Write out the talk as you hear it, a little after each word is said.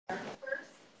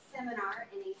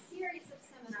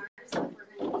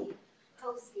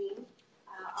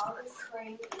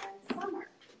spring and summer.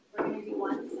 We're going to do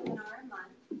one seminar a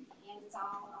month, and it's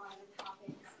all on the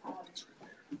topics of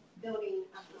building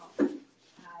a home.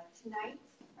 Tonight,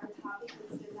 our topic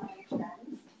is design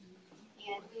trends,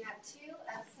 and we have two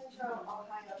of Central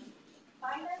Ohio's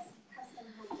finest custom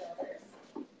home builders.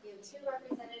 We have two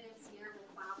representatives here with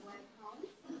Bob Webb Homes,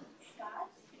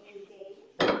 Scott and Dave,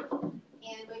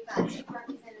 and we've got two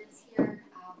representatives here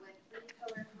with Three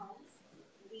Pillar Homes,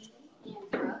 Lee and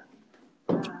Brooke.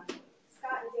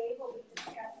 Scott and Dave will be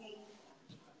discussing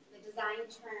the design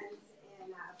trends in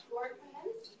floor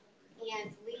plans,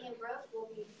 and Lee and Brooke will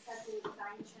be discussing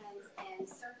design trends and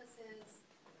surfaces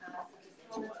such as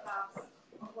countertops,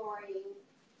 flooring,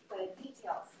 the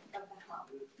details of the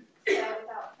home. So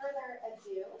without further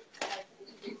ado, I'd like to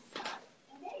introduce Scott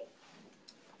and Dave.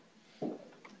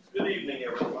 Good evening,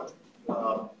 everyone.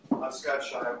 I'm Scott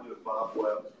Shively with Bob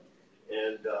Webb,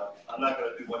 and I'm not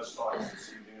going to do much talking this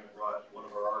evening. I brought one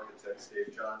of our architects,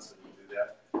 Dave Johnson, to do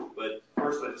that. But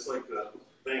first, I'd just like to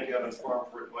thank Evans Farm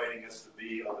for inviting us to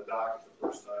be on the dock the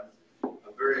first time.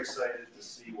 I'm very excited to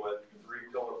see what Three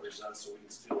Pillar presents so we can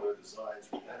steal their designs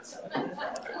from inside.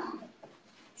 I'm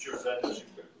sure Zen is you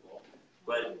picked the ball.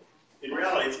 But in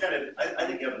reality, it's kind of, I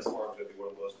think Evans Farm is going to be one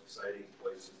of the most exciting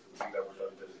places that we've ever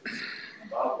done business.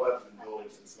 Bob Webb's been building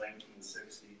since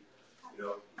 1960. You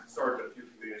know, started a few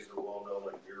communities that are well known,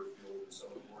 like Deerfield and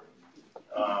Summerport,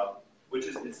 which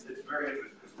is it's very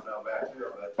interesting because we're now back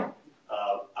here. But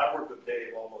I worked with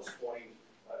Dave almost 20,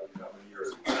 I don't know how many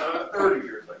years, 30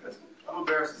 years, I guess. I'm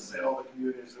embarrassed to say all the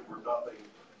communities that were nothing,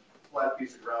 flat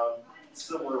piece of ground,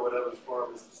 similar to what Evans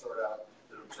Farm is to start out,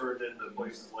 that have turned into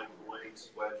places like the Lakes,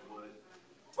 Wedgwood,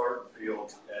 Tartan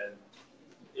Fields, and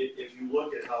if you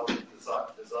look at how the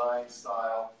design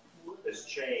style has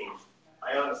changed,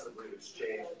 I honestly believe it's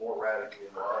changed more radically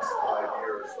in the last 5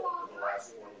 years than the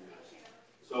last 20 years.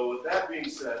 So with that being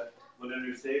said, I'm going to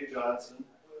introduce Dave Johnson,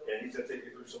 and he's going to take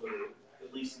you through some of the,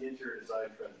 at least the interior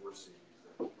design trends we're seeing.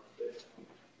 Dave.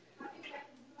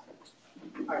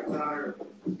 Hi, it's an honor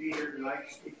to be here tonight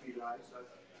to speak to you guys. I've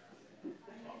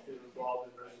been involved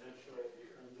in residential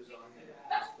home design for the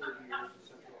past 30 years in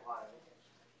Central Ohio.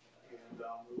 And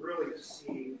we're really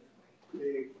seeing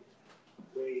big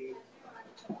wave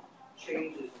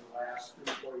changes in the last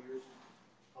 3 or 4 years.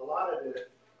 A lot of it,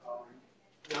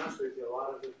 to be honest with you, a lot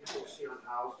of it people see on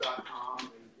house.com,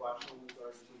 they watch homes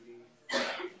on TV,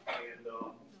 and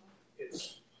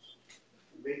it's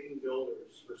making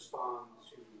builders respond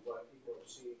to what people are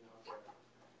seeing out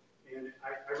there. And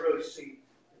I really see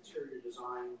interior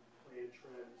design plan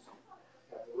trends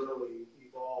have really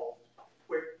evolved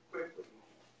quickly.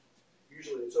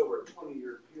 Usually it's over a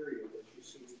 20-year period that you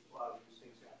see a lot of these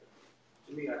things happen.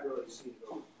 To me, I've really seen it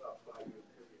over a 5-year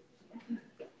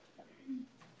period.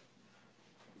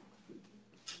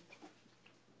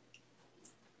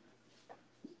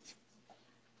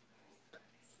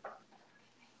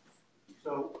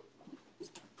 So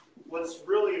what's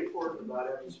really important about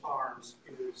Evans Farms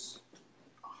is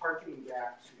harkening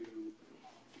back to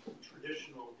the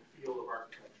traditional field of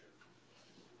architecture.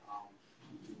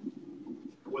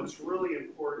 What's really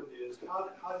important is how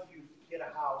do you get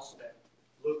a house that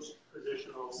looks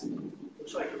traditional,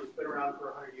 looks like it's been around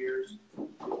for 100 years,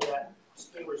 that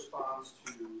still responds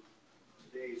to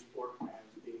today's floor plans,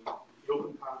 being the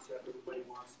open concept. Everybody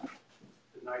wants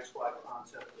the nice wide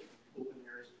concept of open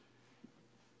areas.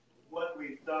 What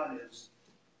we've done is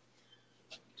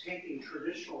taking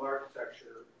traditional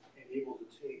architecture and able to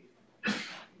take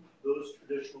those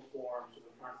traditional forms of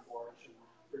the front porch. And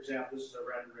for example, this is a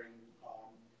rendering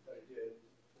that I did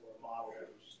for a model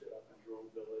that was stood up in Drone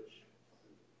Village,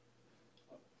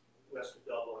 west of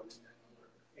Dublin.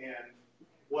 And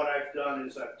what I've done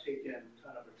is I've taken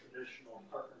kind of a traditional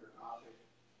Carpenter Gothic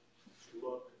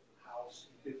look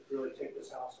house. You could really take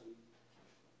this house and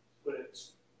put it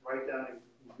right down in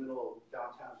the middle of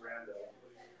downtown Granville.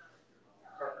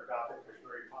 Carpenter Gothic was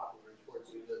very popular towards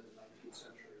the end of the 19th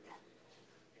century.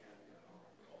 And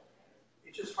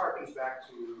it just harkens back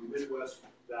to Midwest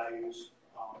values.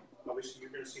 Obviously, you're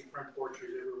going to see front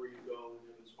porches everywhere you go in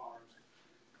Evans Farms.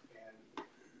 And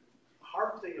the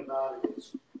hard thing about it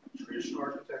is traditional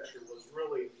architecture was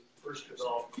really first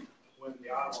developed when the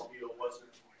automobile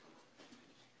wasn't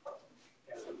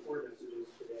as important as it is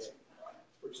today.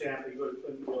 For example, you go to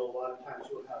Clintonville, a lot of times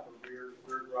you'll have a rear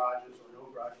garages or no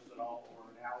garages at all, or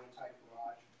an alley type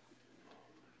garage.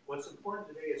 What's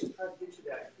important today is to try to get you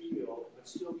that feel, but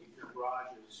still keep your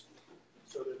garages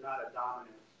so they're not a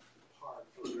dominant part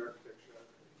of the architecture.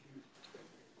 If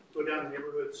you go down the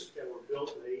neighborhoods that were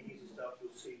built in the 80s and stuff,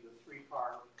 you'll see the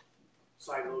 3-car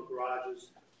side-load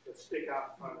garages that stick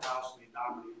out in front of the house and they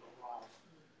dominate the house.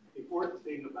 The important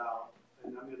thing about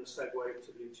and I'm going to segue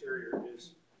to the interior,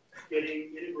 is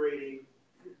integrating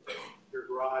your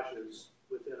garages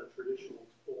within a traditional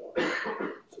form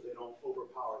so they don't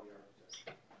overpower the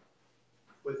architecture.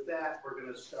 With that, we're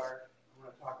going to start. I'm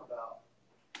going to talk about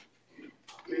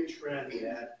a big trend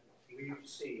that we've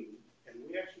seen, and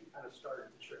we actually kind of started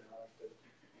the trend. I like to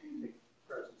take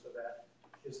presence of that.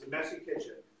 Is the messy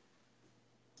kitchen.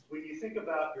 When you think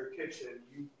about your kitchen,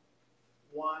 you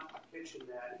want a kitchen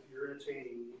that if you're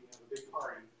entertaining, you have a big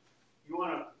party, you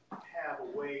want to have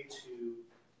a way to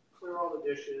clear all the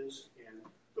dishes and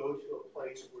go to a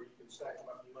place where you can stack them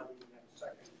up. You might even have a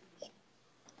second.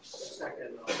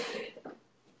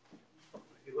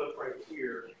 If you look right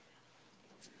here,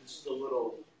 this is a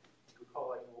little, we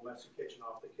call it a little messy kitchen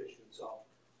off the kitchen itself.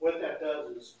 What that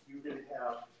does is you can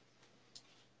have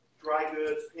dry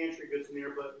goods, pantry goods in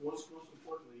there, but most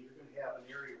importantly, you're going to have an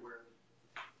area where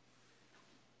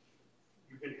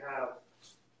you can have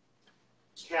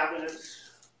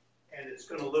cabinets, and it's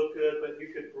going to look good, but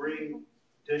you could bring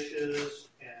dishes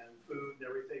and food and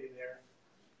everything in there,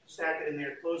 stack it in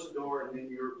there, close the door, and then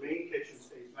your main kitchen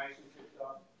stays nice and picked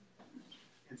up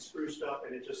and spruced up,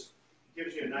 and it just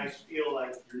gives you a nice feel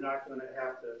like you're not going to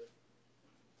have to,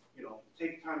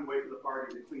 take time away from the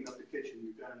party to clean up the kitchen.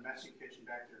 You've got a messy kitchen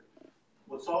back there.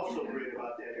 What's also great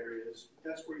about that area is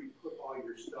that's where you put all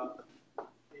your stuff that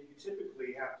you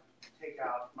typically have to take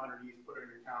out from underneath, put it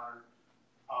on your counter.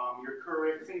 Your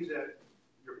Keurig, things that,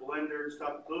 your blender and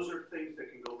stuff, those are things that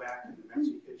can go back in the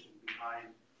messy kitchen behind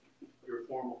your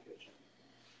formal kitchen.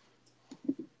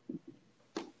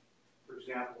 For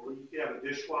example, you could have a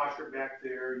dishwasher back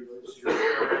there, your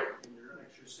Keurig and your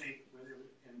extra sink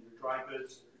and your dry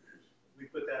goods. We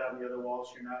put that on the other wall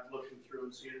so you're not looking through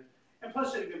and seeing it. And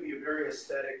plus it can be a very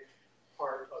aesthetic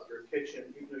part of your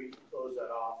kitchen, even though you can close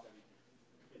that off and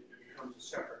it becomes a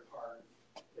separate part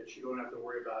that you don't have to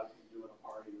worry about if you're doing a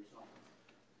party or something.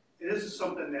 And this is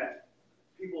something that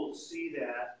people see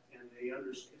that and they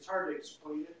understand. It's hard to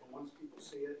explain it, but once people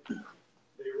see it,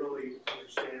 they really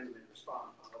understand and they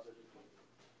respond positively.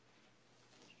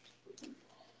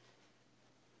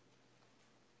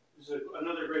 This is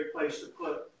another great place to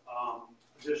put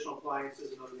additional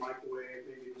appliances, another microwave.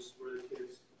 Maybe this is where the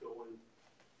kids go and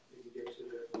they can get to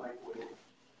their microwave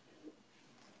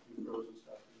and do frozen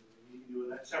stuff. And you can do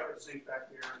that separate sink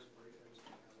back there. Is a great place to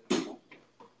have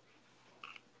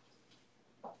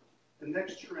it. The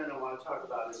next trend I want to talk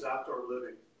about is outdoor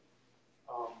living.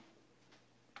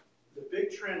 The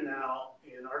big trend now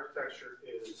in architecture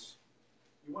is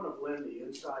you want to blend the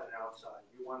inside and outside.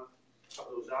 You want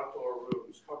those outdoor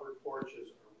rooms. Covered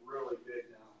porches are really big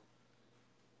now.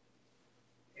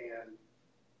 And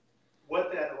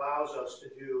what that allows us to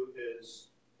do is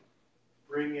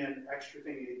bring in extra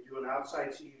things. You do an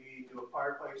outside TV, do a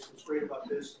fireplace. What's great about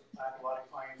this, I have a lot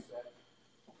of clients that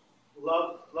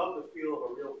love the feel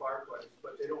of a real fireplace,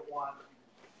 but they don't want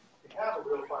to have a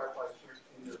real fireplace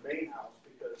in their main house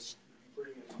because you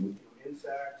bring in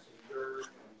insects and dirt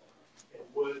and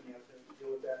wood, and you have to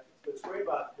deal with that. What's great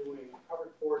about doing a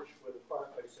covered porch with a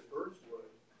fireplace that burns wood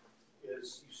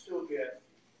is you still get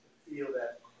the feel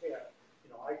that, hey,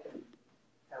 I can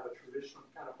have a traditional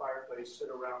kind of fireplace, sit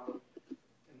around them,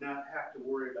 and not have to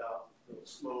worry about the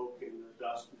smoke and the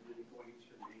dust and everything going into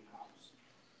your main house.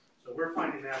 So we're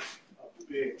finding that's a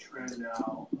big trend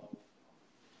now.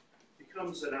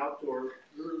 Becomes an outdoor,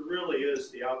 really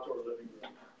is the outdoor living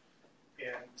room.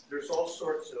 And there's all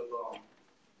sorts of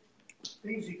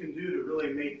things you can do to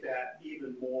really make that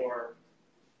even more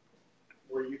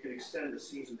where you can extend the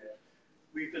season there.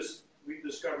 We've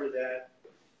discovered that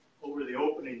over the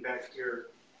opening back here,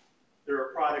 there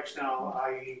are products now,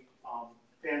 i.e.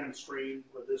 Phantom screen,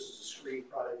 where this is a screen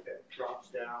product that drops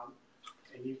down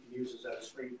and you can use this as a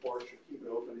screen porch or keep it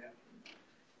open.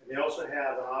 And they also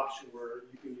have an option where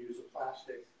you can use a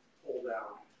plastic pull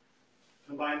down.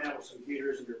 Combine that with some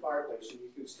heaters in your fireplace and you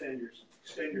can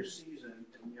extend your season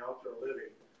in the outdoor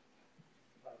living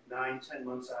like 9-10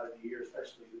 months out of the year,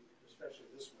 especially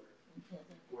this winter,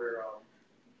 where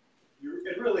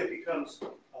it really becomes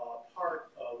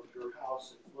part of your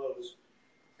house. It flows.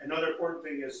 Another important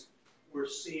thing is we're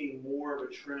seeing more of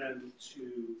a trend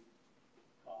to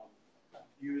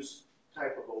use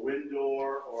type of a wind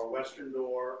door or a western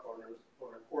door or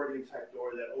an accordion type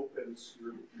door that opens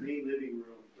your main living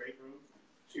room, great room,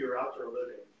 to your outdoor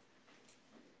living.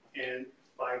 And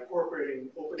by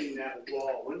opening that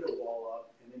window wall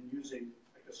up and then using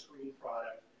like a screen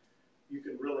product, you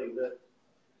can really lift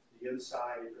the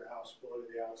inside of your house below to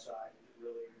the outside.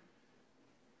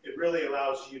 It really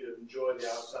allows you to enjoy the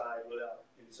outside without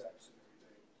insects and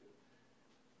everything.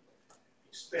 It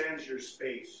expands your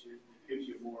space. It gives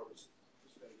you more of a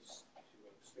space to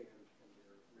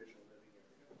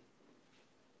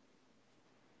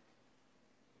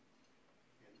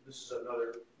This is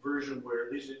another version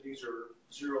where these are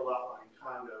zero lot line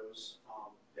condos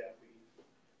that we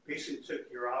basically took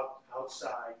your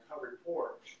outside covered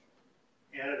porch,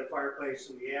 added a fireplace,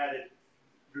 and we added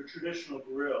your traditional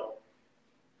grill,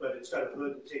 but it's got a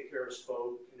hood to take care of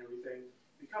smoke and everything.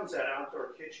 It becomes that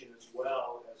outdoor kitchen as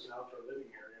well as an outdoor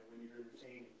living area when you're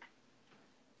entertaining.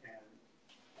 And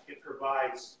it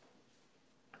provides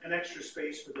an extra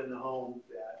space within the home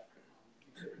that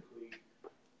you typically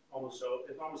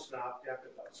it's almost an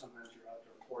afterthought. Sometimes your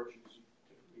outdoor porches, you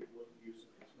typically wouldn't use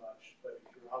them as much, but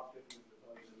if you're outfitting with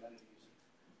all these amenities,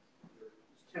 it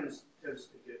tends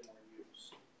to get more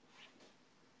use.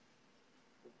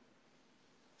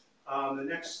 The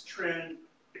next trend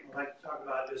I'd like to talk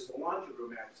about is the laundry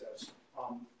room access.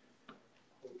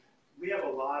 We have a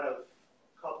lot of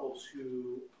couples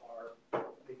who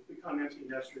they become empty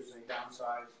nesters and they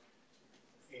downsize,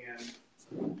 and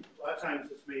a lot of times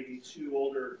it's maybe two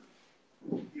older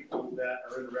people that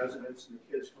are in the residence and the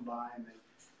kids come by, and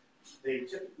they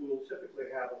will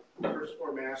typically have a first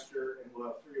floor master and we'll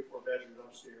have 3 or 4 bedrooms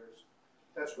upstairs.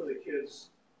 That's where the kids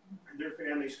and their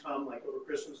families come, like over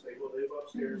Christmas, they will live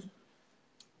upstairs.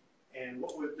 And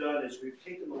what we've done is we've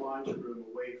taken the laundry room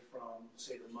away from,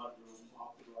 say, the mud room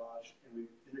off the garage, and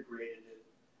we've integrated it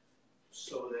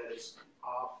so that it's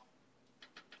off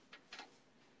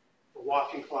the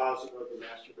walk-in closet of the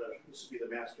master bedroom. This would be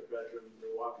the master bedroom, the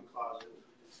walk-in closet.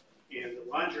 And the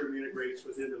laundry room integrates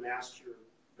within the master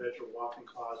bedroom walk-in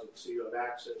closet, so you have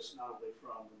access not only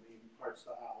from the main parts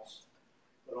of the house,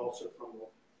 but also from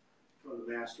the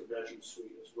master bedroom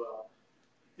suite as well.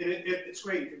 And it's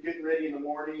great if you're getting ready in the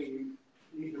morning and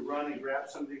you need to run and grab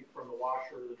something from the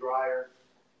washer or the dryer.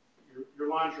 Your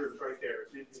laundry room's right there.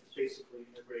 It's basically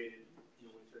integrated,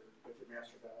 with your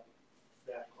master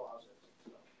bath closet.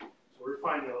 So we're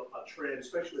finding a trend,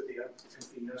 especially with the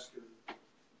empty nester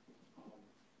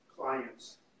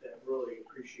clients, that really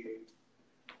appreciate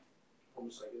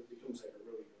almost like it becomes like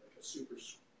a super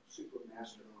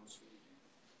master ensuite.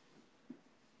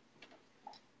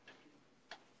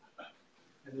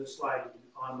 In this slide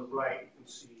on the right, you can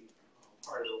see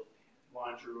part of the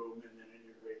laundry room, and then it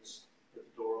integrates with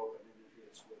the door open, and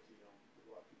integrates with the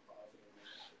walk-in closet.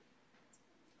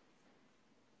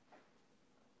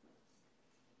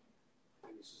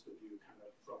 And this is the view kind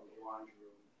of from the laundry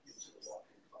room into the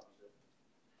walk-in closet.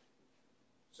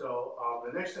 So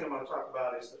the next thing I want to talk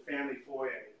about is the family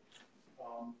foyer.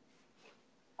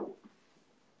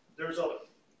 There's a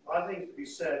lot of things to be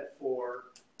said for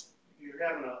you're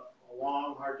having a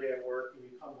long, hard day at work, and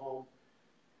you come home.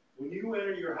 When you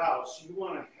enter your house, you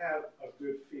want to have a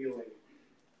good feeling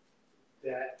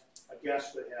that a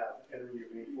guest would have entering your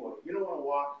main floor. You don't want to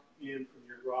walk in from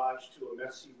your garage to a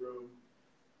messy room.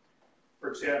 For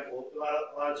example, a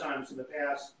lot of times in the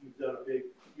past, you've done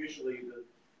usually the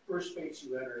first space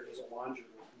you enter is a laundry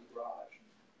room in the garage.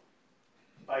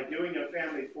 By doing a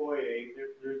family foyer,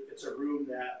 it's a room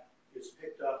that is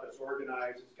picked up, it's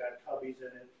organized, it's got cubbies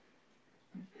in it.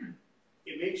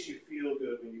 It makes you feel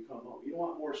good when you come home. You don't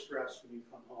want more stress when you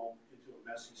come home into a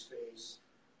messy space.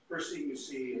 First thing you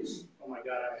see is, oh my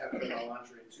God, I haven't done my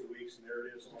laundry in 2 weeks, and there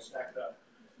it is, all stacked up.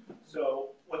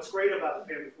 So what's great about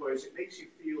the family foyer is it makes you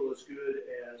feel as good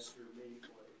as your main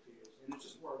foyer feels, and it's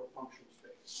just more of a functional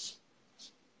space.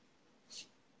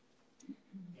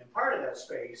 And part of that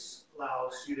space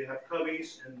allows you to have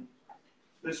cubbies, and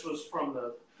this was from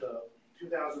the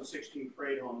 2016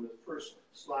 parade home, the first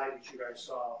slide that you guys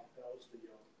saw, that was the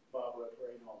Bob Webb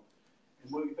parade home.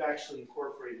 And we've actually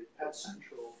incorporated Pet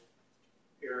Central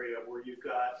area where you've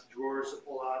got drawers that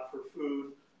pull out for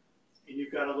food, and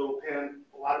you've got a little pen.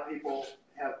 A lot of people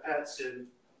have pets, and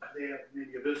they have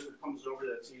maybe a visitor comes over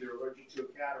that's either allergic to a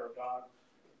cat or a dog.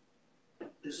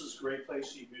 This is a great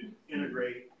place you could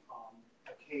integrate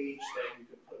a cage that you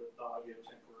could put a dog in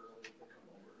temporarily to come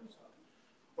over and stuff.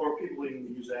 Or people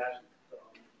even use that.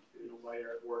 While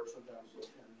you're at work, sometimes they'll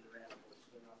tend to their animals.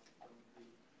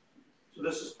 So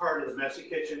this is part of the messy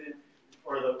kitchen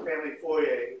or the family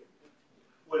foyer.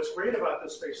 What's great about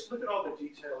this space, look at all the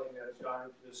detailing that has gone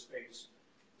into this space.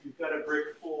 You've got a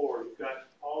brick floor, you've got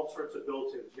all sorts of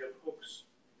built-ins, you have hooks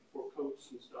for coats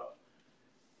and stuff.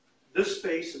 This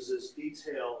space is as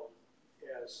detailed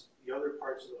as the other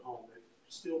parts of the home. It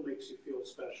still makes you feel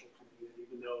special coming in,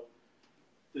 even though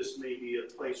this may be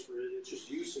a place where it's just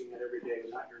you seeing it every day,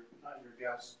 not your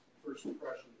guest's first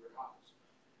impression of your house.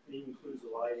 It even includes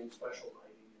the lighting, special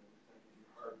lighting, and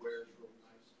your hardware is really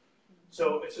nice.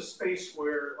 So it's a space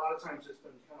where a lot of times it's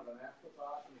been kind of an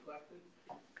afterthought and neglected,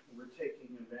 and we're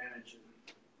taking advantage and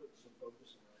putting some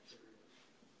focus in those areas.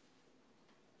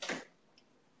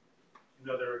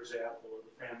 Another example of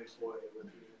the family foyer with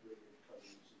the integrated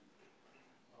cubbies and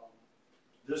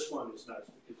This one is nice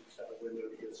because it's got a window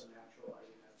to get some natural light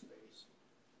in that space.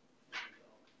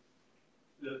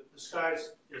 And, the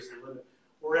skies is the limit.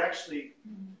 We're actually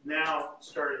now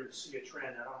starting to see a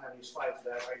trend. I don't have any slides of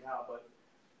that right now, but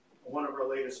one of our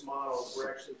latest models,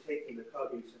 we're actually taking the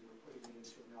cubbies and we're putting it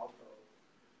into an alcove.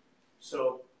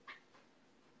 So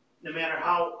no matter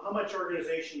how much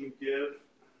organization you give,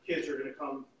 kids are going to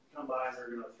come by and they're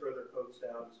going to throw their coats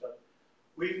down and stuff.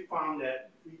 We've found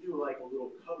that if we do like a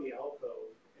little cubby alcove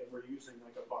and we're using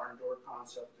like a barn door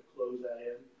concept to close that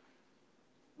in,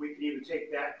 we can even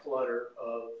take that clutter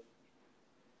of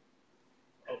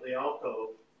the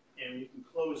alcove and you can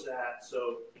close that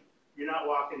so you're not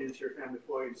walking into your family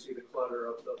foyer and see the clutter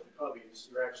of the cubbies.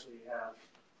 You actually have a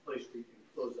place where you can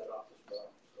close that off as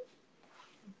well. So.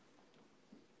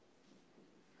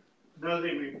 Another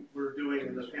thing we're doing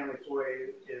in the family foyer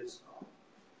is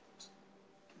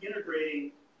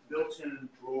integrating built-in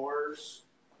drawers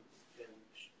and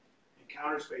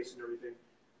counter space and everything.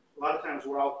 A lot of times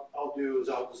what I'll do is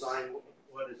I'll design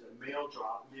what is a mail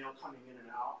drop, mail coming in and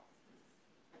out.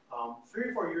 3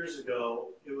 or 4 years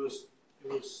ago, the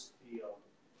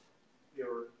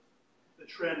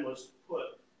trend was to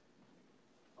put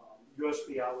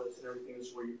USB outlets and everything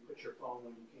is where you put your phone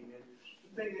when you came in.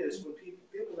 The thing is, when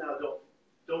people now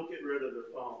don't get rid of their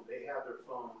phone, they have their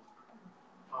phone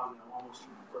on them almost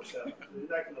 24/7. So you're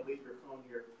not going to leave your phone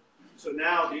here. So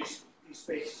now these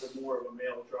spaces are more of a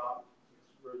mail drop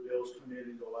where bills come in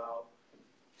and go out,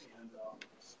 and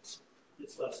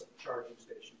it's less of a charging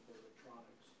station for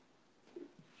electronics.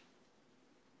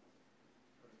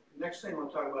 The next thing I want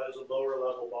to talk about is a lower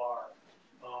level bar.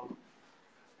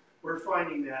 We're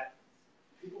finding that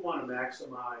people want to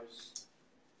maximize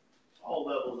all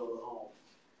levels of the home.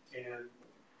 And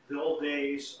the old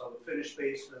days of a finished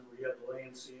basement where you have the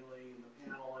laying ceiling and the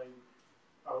paneling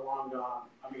are long gone.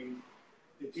 I mean,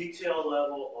 the detail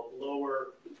level of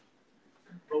lower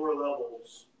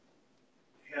levels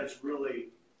has really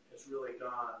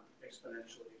gone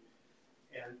exponentially.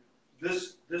 And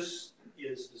this is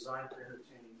designed for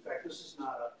entertaining. In fact, this is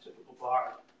not a typical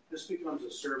bar. This becomes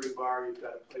a serving bar. You've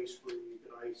got a place where you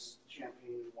can ice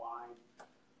champagne and wine.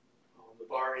 The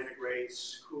bar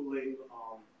integrates cooling,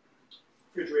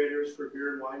 refrigerators for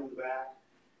beer and wine in the back,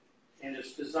 and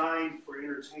it's designed for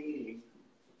entertaining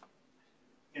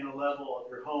in a level of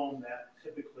your home that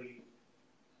typically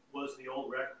was the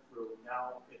old rec room.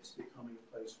 Now it's becoming a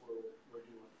place where we're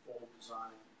doing full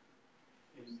design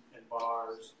in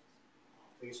bars,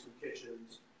 basement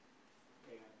kitchens,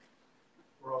 and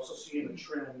we're also seeing a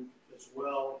trend as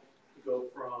well to go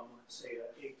from, let's say,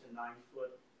 an 8 to 9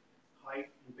 foot height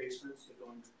in basements to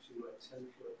going to a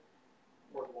 10-foot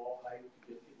board wall height to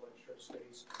give people extra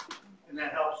space. And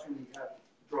that helps when you have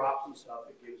drops and stuff.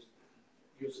 It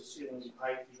gives the ceiling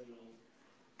height, even though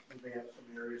you may have some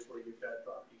areas where you've got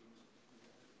drop beams.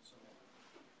 So,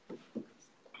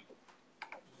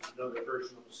 this is another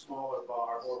version of a smaller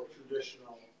bar or a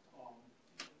traditional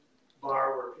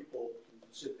bar where people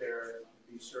can sit there and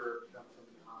be served from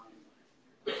behind,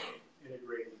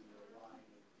 integrating their line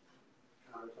and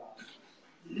countertops.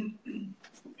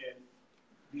 And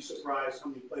be surprised how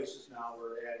many places now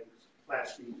we're adding flat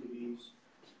screen TVs.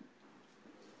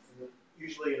 And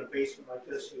usually in a basement like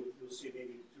this, you'll see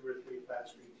maybe 2 or 3 flat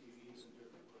screen TVs in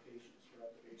different locations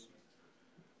throughout the basement.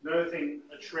 Another thing,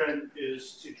 a trend is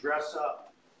to dress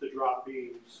up the drop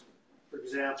beams. For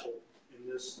example, in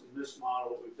this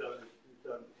model, we've done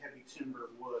heavy timber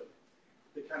wood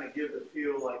to kind of give the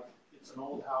feel like it's an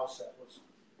old house that was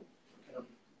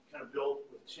kind of built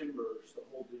with timbers to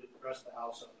hold the rest of the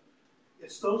house up.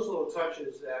 It's those little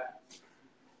touches that,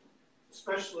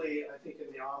 especially I think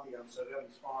in the ambiance of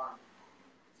Evans Farm,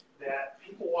 that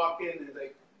people walk in and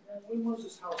they think, when was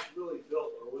this house really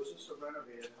built, or was this a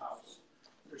renovated house?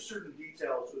 There's certain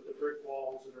details with the brick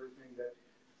walls and everything that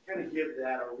kind of give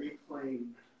that a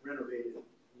reclaimed, renovated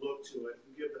look to it,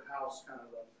 and give the house kind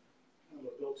of a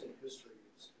built-in history.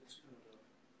 It's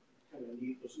kind of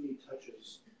neat, those neat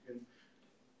touches. And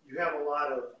you have a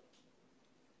lot of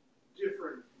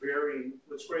different varying.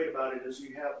 What's great about it is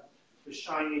you have the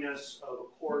shininess of a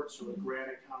quartz or a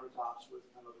granite countertops with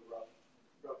kind of the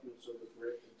roughness of the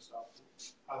brick and stuff.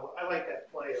 I like that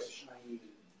play of shiny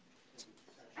and texture.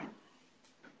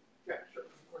 Yeah, sure.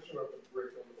 Question about the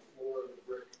brick on the floor and the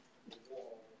brick on the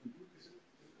wall. Is it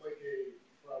like a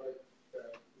product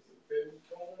that is a thin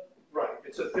product? Right.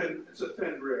 It's a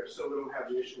thin brick, so we don't have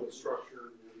the issue with structure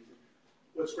and everything.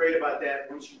 What's great about that,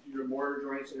 once you do your mortar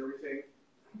joints and everything,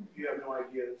 you have no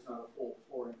idea it's not a full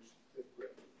 4-inch thick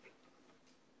brick.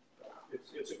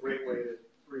 It's a great way to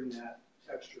bring that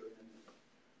texture in.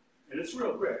 And it's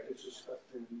real brick. It's just a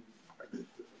thin mortar.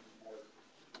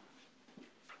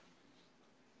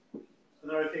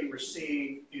 thing we're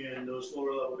seeing in those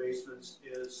lower level basements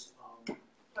is a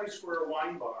place where a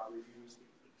wine bar would use.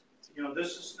 You know,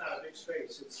 this is not a big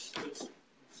space. It's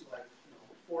like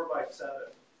 4 by 7,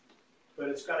 but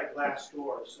it's got a glass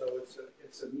door, so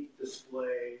it's a neat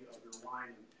display of your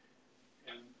wine.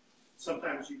 And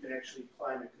sometimes you can actually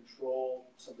climate control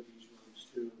some of these rooms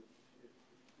too. If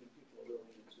people are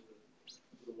really into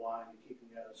the wine and keeping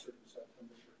it at a certain set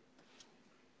temperature.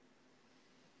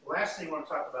 The last thing I want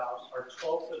to talk about are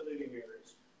 12-foot living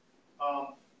areas.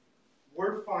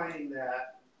 We're finding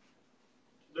that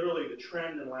literally the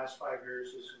trend in the last 5 years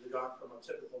is we've gone from a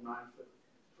typical 9-foot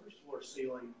first floor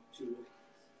ceiling to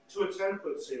a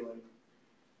 10-foot ceiling.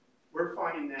 We're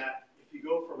finding that if you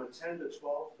go from a 10 to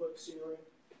 12-foot ceiling,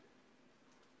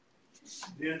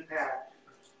 the impact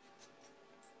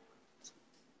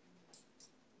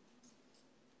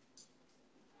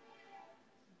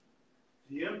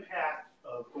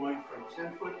of going from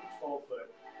 10 foot to 12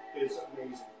 foot is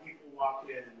amazing. People walk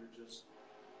in and they're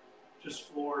just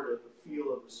floored at the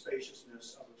feel of the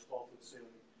spaciousness of a 12-foot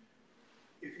ceiling.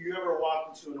 If you ever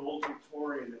walk into an old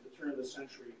Victorian at the turn of the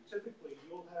century, typically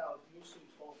you'll see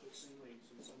 12-foot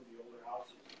ceilings in some of the older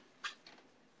houses.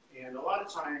 And a lot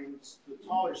of times the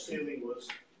taller ceiling was,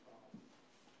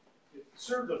 it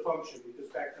served a function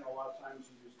because back then a lot of times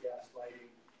you used gas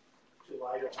lighting to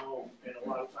light a home, and a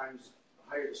lot of times the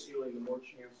higher the ceiling, the more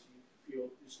chance you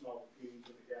smell the fumes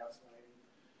of the gas lighting.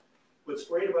 What's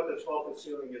great about the 12-foot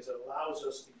ceiling is it allows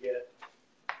us to get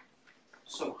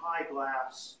some high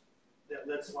glass that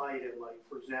lets light in, like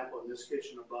for example in this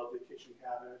kitchen above the kitchen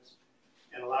cabinets,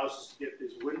 and allows us to get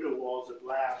these window walls of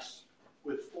glass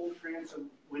with full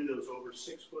transom windows over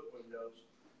 6-foot windows.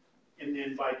 And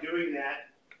then by doing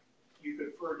that, you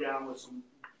could fur down with some,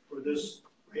 for this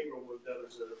great room that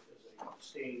is a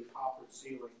stained copper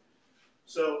ceiling.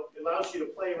 So it allows you to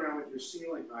play around with your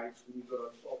ceiling heights when you go to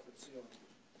a 12-foot ceiling.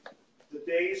 The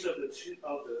days of the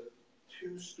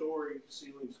two-story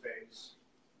ceiling space,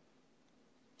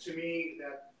 to me,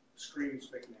 that screams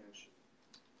McMansion.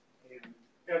 And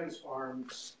Evans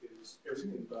Farms is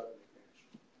everything but a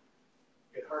McMansion.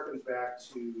 It harkens back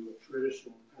to a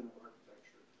traditional kind of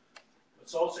architecture.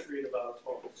 What's also great about a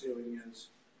 12-foot ceiling is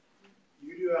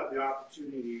you do have the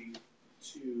opportunity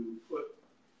to put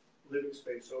living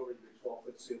space over your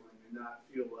 12-foot ceiling and not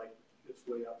feel like it's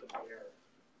way up in the air.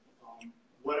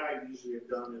 What I usually have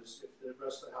done is, if the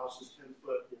rest of the house is 10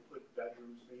 foot, we'll put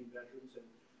bedrooms, main bedrooms, and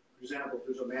for example, if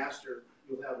there's a master,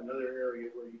 you'll have another area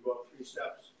where you go up 3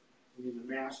 steps, and then the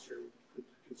master could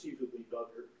conceivably be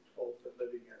other 12-foot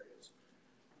living areas.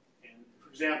 And for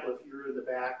example, if you're in the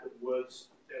back with woods,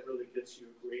 that really gets you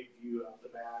a great view out the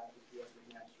back if you have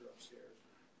the master upstairs.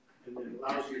 And then it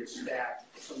allows you to stack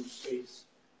some spaces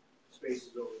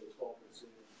over the 12-foot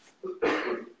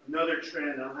ceiling. Another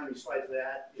trend, I don't have any slides of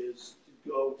that, is to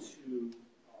go to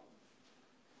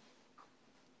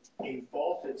a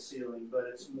vaulted ceiling, but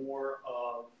it's more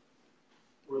of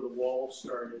where the walls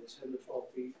start at 10 to 12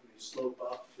 feet and they slope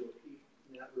up to a peak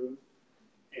in that room.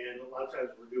 And a lot of times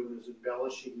what we're doing is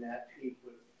embellishing that peak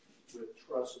with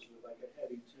trusses, with like a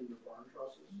heavy timber barn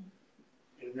trusses.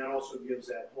 And that also gives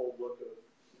that whole look of,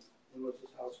 when was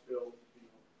this house built? You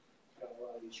know, it's got a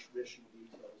lot of these traditional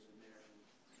details in there. And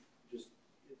just,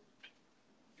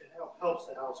 it helps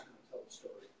the house kind of tell the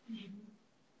story. Mm-hmm.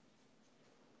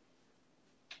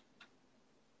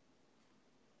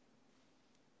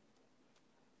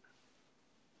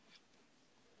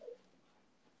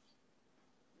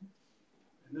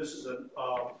 And this is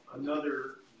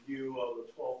another view of the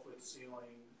 12-foot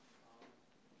ceiling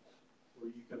where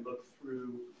you can look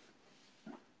through.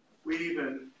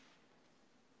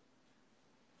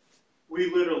 We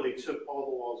literally took all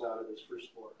the walls out of this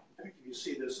first floor. I think if you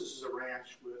see this is a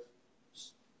ranch with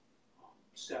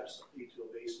steps that lead to a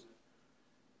basement.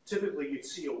 Typically, you'd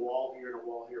see a wall here and a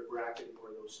wall here bracketing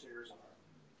where those stairs are.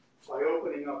 By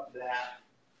opening up that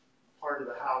part of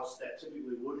the house that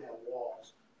typically would have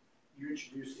walls, you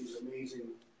introduce these amazing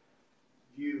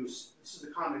views. This is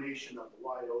a combination of the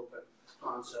wide open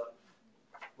concept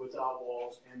without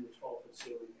walls and the 12-foot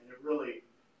ceiling. And it really,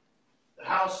 the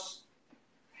house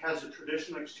has a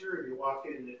traditional exterior. You walk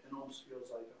in and it almost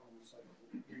feels like almost like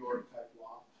a New York type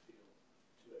loft feel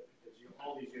to it, because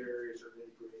all these areas are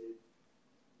integrated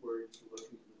where you look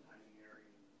into the dining area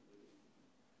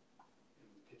and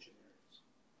the kitchen areas.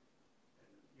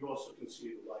 And you also can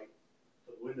see the light,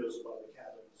 the windows above the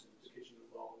cabinets in this kitchen as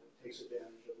well, and it takes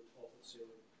advantage of the 12-foot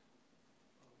ceiling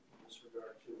in this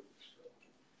regard too. So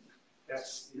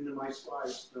that's the end of my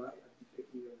slides tonight. I can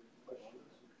take any other questions.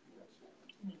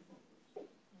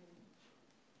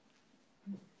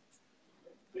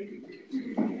 Thank you.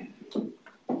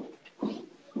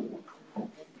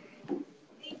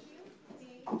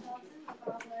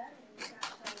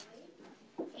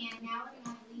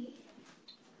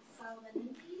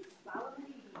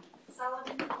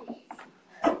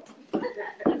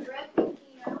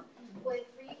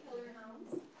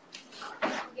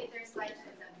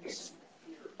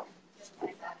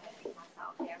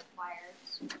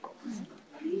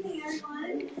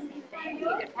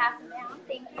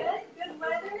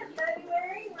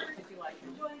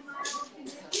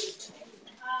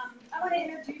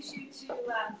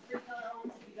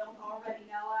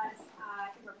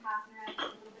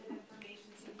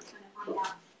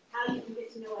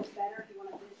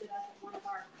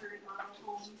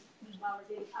 while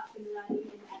we're getting up and running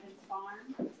in Evans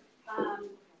Farm. As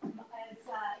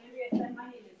Andrea said, my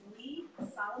name is Lee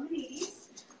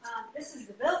Solomonides. This is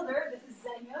the builder. This is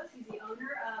Zenyos. He's the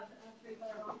owner of Three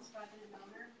Pillar Homes, president and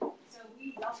owner. So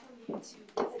we welcome you to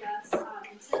visit us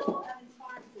until Evans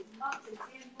Farm is up and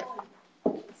tangible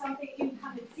and something you can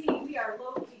come and see. We are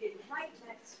located right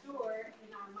next door in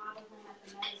our model home at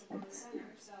the Meadows Center.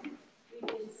 So we've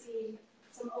been seeing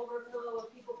some overflow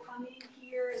of people coming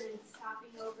here and then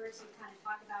stopping over to kind of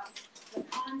talk about the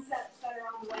concepts that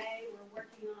are on the way. We're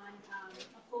working on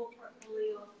a full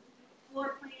portfolio of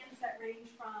floor plans that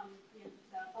range from the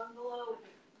bungalow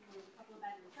with a couple of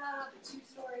bedrooms up, a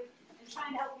two-story, and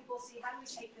trying to help people see how do we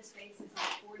take the spaces on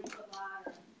a 40-foot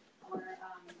lot or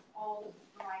all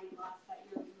variety of lots that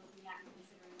you're looking at and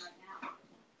considering right now.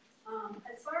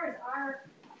 As far as our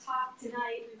talk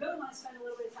tonight, we really want to spend a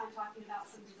little bit of time talking about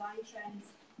some design trends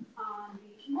on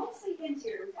the mostly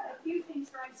interior. We've got a few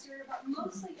things for exterior, but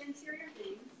mostly interior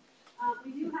things.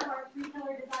 We do have our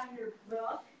three-pillar designer,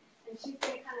 Brooke, and she's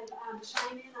going to kind of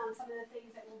chime in on some of the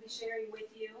things that we'll be sharing with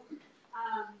you.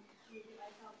 Maybe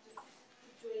I'll just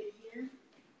situate it here.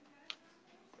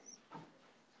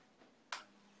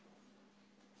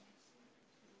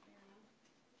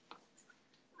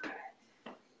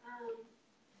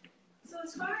 So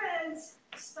as far as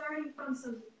starting from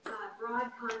some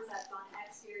broad concepts on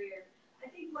exterior, I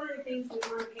think one of the things we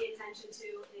want to pay attention to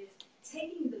is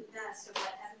taking the best of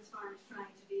what Evans Farm is trying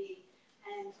to be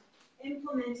and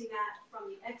implementing that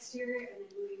from the exterior and then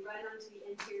moving right onto the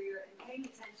interior and paying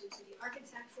attention to the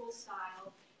architectural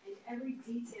style and every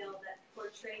detail that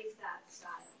portrays that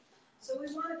style. So we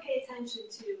want to pay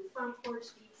attention to front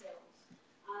porch details.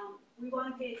 We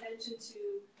want to pay attention to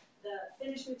the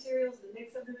finished materials, the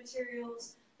mix of the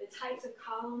materials, the types of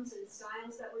columns and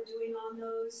styles that we're doing on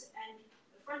those, and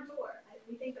the front door.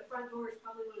 We think the front door is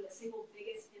probably one of the single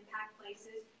biggest impact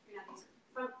places. You're going to have these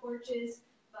front porches,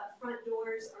 but front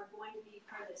doors are going to be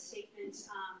part of the statement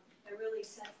that really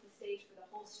sets the stage for the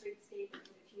whole streetscape and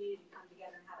for the community to come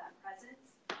together and have that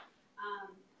presence.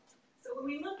 So when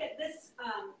we look at this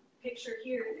picture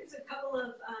here, there's a couple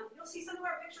of, you'll see some of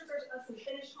our pictures of some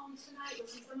finished homes tonight. You'll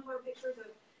see some of our pictures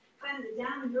of kind of the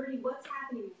down and dirty, what's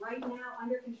happening right now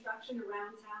under construction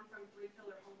around town from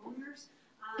three-pillar homeowners.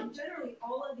 Generally,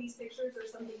 all of these pictures are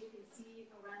something you can see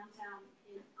around town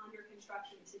under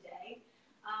construction today.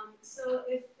 So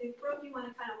if Brooke, you want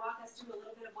to kind of walk us through a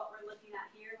little bit of what we're looking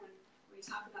at here when we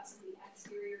talk about some of the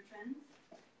exterior trends.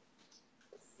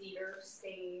 Cedar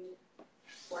stained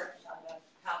porch on the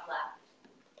top left.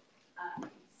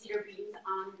 Cedar beams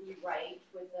on the right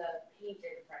with a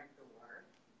painted front door.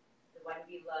 The one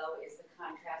below is the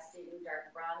contrasting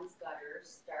dark bronze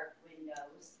gutters, dark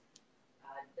windows,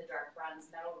 the dark bronze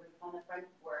metal roof on the front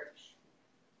porch,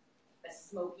 a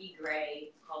smoky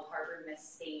gray called Harbor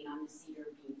Mist stain on the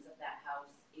cedar beams of that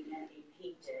house, and then a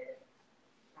painted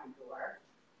front door.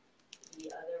 The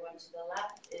other one to the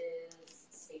left is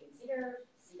stained cedar,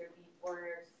 cedar beam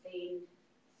border, stained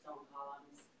stone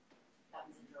columns. That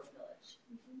one's in Grove Village.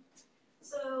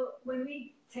 So when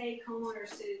we take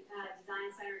homeowners to design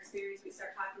center experience, we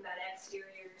start talking about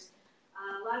exteriors.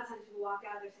 A lot of times people walk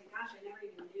out there saying, gosh, I never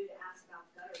even knew to ask about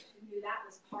gutters. Who knew that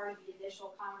was part of the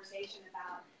initial conversation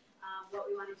about what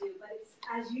we want to do. But it's,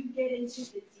 as you get into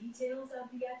the details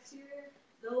of the exterior,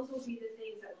 those will be the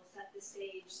things that will set the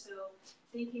stage. So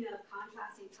thinking of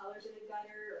contrasting colors in a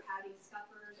gutter or having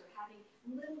scuppers or having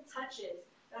little touches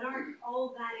that aren't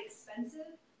all that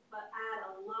expensive, but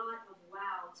add a lot of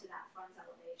wow to that front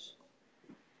elevation.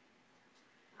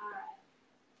 All right.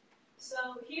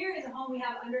 So here is a home we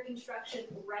have under construction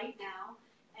right now,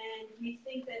 and we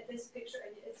think that this picture,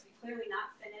 and it's clearly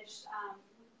not finished,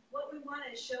 what we want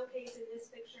to showcase in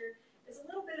this picture is a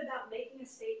little bit about making a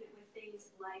statement with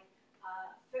things like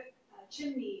a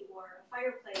chimney or a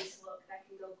fireplace look that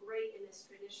can go great in this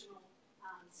traditional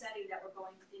setting that we're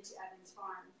going into Evans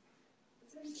Farm.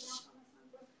 Is there anything else on this one,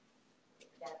 Brooke?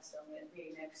 That stone,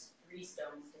 we mixed 3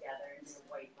 stones together into a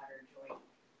white butter joint.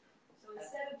 So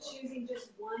instead of choosing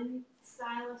just one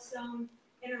style of stone,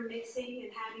 intermixing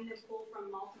and having them pull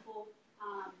from multiple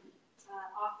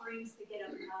offerings to get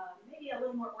maybe a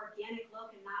little more organic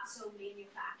look and not so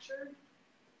manufactured.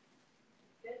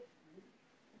 Good.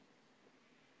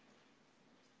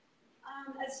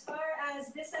 As far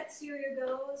as this exterior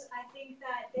goes, I think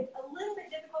that it's a little bit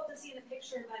difficult to see in the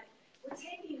picture, but we're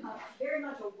taking very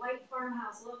much a white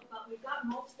farmhouse look, but we've got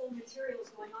multiple materials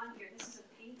going on here. This is a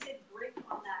painted brick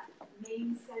on that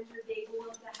main center gable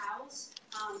of the house.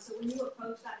 So when you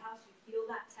approach that house, you feel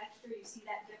that texture, you see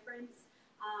that difference.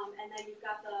 And then you've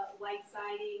got the white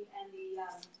siding and the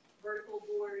vertical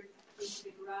board into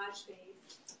the garage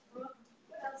space. Brooke,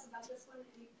 what else about this one?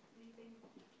 Anything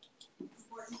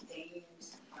important? Stained,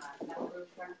 metal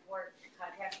roof front porch,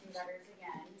 contrasting gutters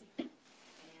again,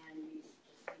 and we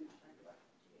just seen the front door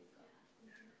 2 days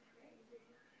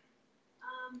ago.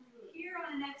 Here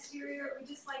on an exterior, we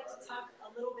just like to talk a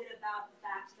little bit about the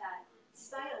fact that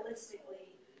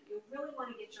stylistically, you really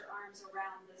want to get your arms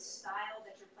around the style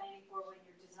that you're planning for when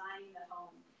you're designing the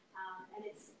home. And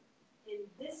it's in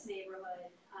this neighborhood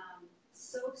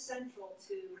so central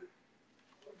to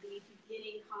the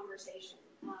beginning conversation.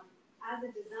 As a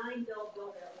design build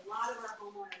builder, a lot of our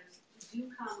homeowners do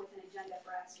come with an agenda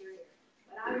for exterior.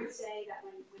 But I would say that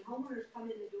when homeowners come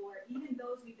in the door, even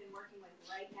those we've been working with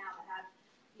right now that have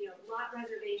lot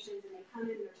reservations and they come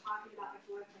in and they're talking about the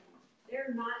floor plan, they're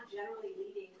not generally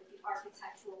leading with the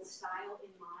architectural style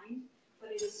in mind, but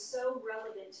it is so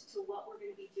relevant to what we're going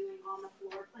to be doing on the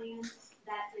floor plan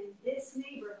that in this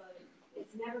neighborhood,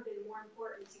 it's never been more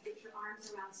important to get your arms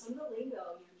around some of the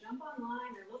lingo. Jump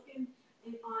online or look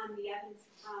on the Evans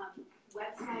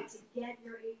website to get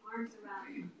your arms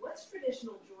around what's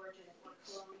traditional Georgian or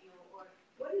colonial, or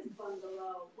what is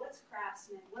bungalow, what's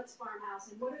craftsman, what's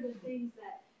farmhouse, and what are the things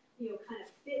that kind of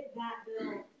fit that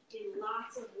bill in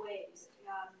lots of ways,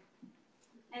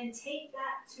 and take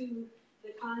that to the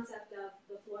concept of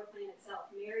the floor plan itself.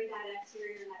 Marry that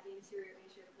exterior and that interior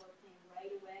into your floor plan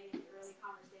right away in the early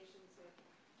conversations with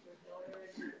your builder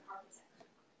and your architect.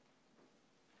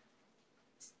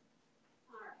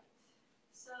 All right,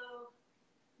 so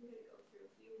I'm going to go through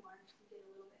a few more to get a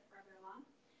little bit further along.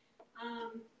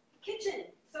 Kitchen.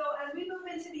 So as we move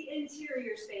into the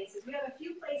interior spaces, we have a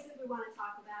few places we want to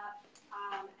talk about.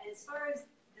 As far as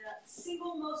the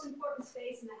single most important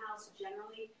space in the house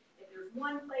generally, if there's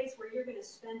one place where you're going to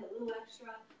spend a little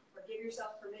extra or give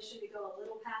yourself permission to go a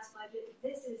little past budget,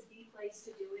 this is the place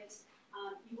to do it.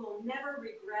 You will never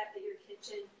regret that your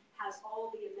kitchen has all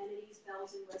the amenities,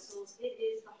 bells and whistles. It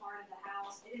is the heart of the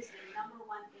house. It is the #1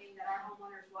 thing that our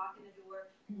homeowners walk in the door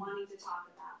wanting to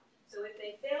talk about. So if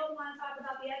they fail to want to talk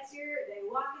about the exterior, they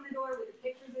walk in the door with the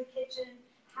pictures of the kitchen,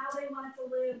 how they want it to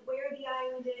live, where the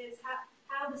island is,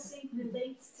 how the sink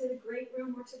relates to the great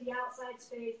room or to the outside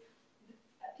space.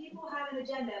 People have an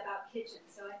agenda about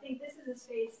kitchens. So I think this is a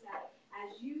space that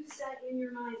as you set in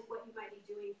your minds what you might be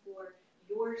doing for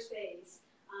your space,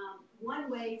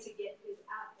 one way to get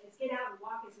out and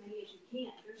walk as many as you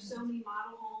can. There's so many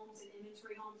model homes and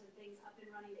inventory homes and things up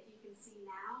and running that you can see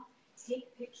now.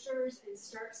 Take pictures and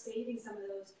start saving some of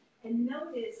those and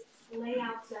notice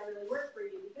layouts that really work for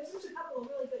you, because there's a couple of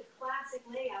really good classic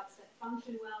layouts that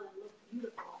function well and look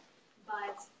beautiful,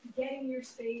 but getting your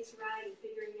space right and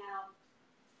figuring out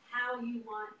how you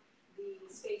want the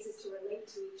spaces to relate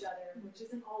to each other, which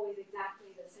isn't always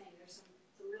exactly the same. There's some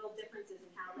real differences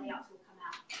in how layouts will come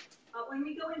out. But when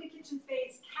we go into kitchen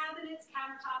space, cabinets,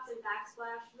 countertops, and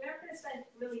backsplash, we're not going to spend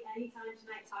really any time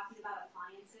tonight talking about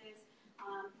appliances.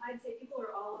 I'd say people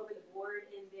are all over the board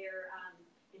in their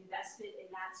investment in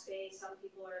that space. Some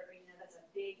people are, that's a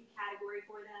big category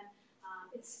for them.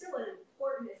 It's still an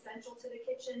important essential to the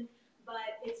kitchen,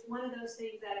 but it's one of those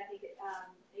things that I think it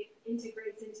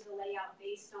integrates into the layout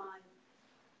based on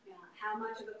how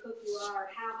much of a cook you are,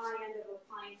 how high end of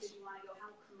appliances you want to go, how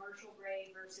commercial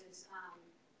grade versus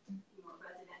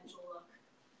residential look.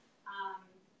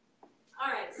 All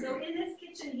right, so in this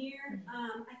kitchen here,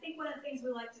 I think one of the things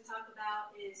we like to talk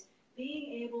about is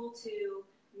being able to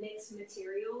mix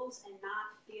materials and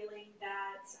not feeling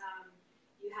that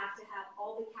you have to have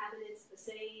all the cabinets the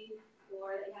same,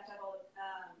 or that you have to have all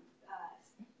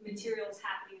the materials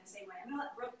happening the same way. I'm going to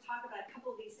let Brooke talk about a couple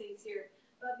of these things here,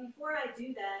 but before I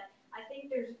do that, I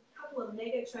think there's a couple of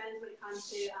mega trends when it comes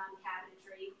to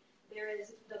cabinetry. There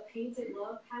is the painted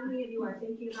look. How many of you are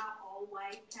thinking about all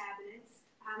white cabinets?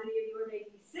 How many of you are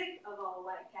maybe sick of all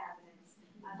white cabinets?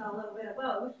 I thought a little bit of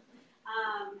both.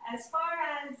 As far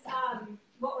as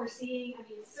what we're seeing, I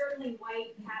mean, certainly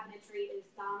white cabinetry is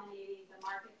dominating the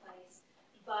marketplace,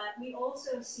 but we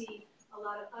also see a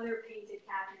lot of other painted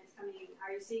cabinets coming in.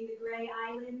 Are you seeing the gray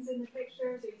islands in the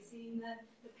pictures? Are you seeing the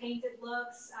painted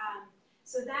looks?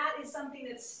 So that is something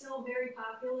that's still very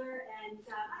popular, and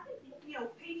I think,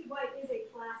 painted white is a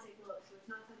classic look, so it's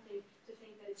not something to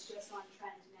think that it's just on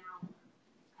trend now.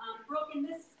 Brooke, in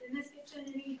this kitchen,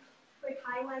 any quick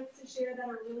highlights to share that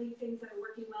are really things that are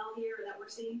working well here or that we're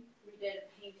seeing? We did a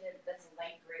painted, that's a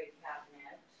light gray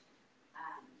cabinet,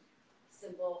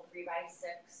 simple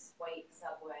 3x6 white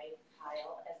subway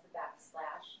tile as the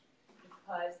backsplash,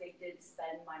 because they did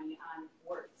spend money on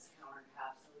quartz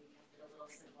countertops, so we kept it a little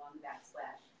simple on the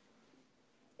backsplash.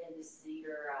 And the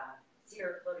cedar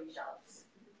floating shelves.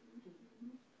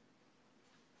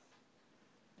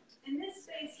 In this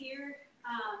space here,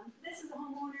 This is a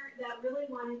homeowner that really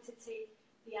wanted to take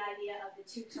the idea of the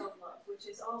two-tone look, which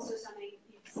is also something,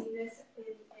 you've seen this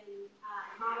in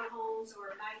model homes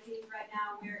or magazines right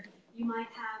now, where you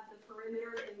might have the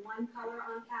perimeter in one color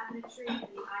on cabinetry and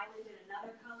the island in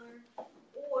another color.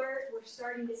 Or we're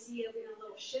starting to see a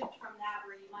little shift from that,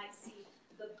 where you might see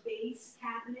the base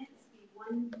cabinets be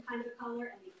one kind of a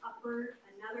color and the upper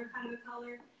another kind of a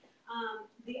color.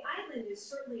 The island is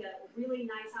certainly a really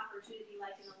nice opportunity,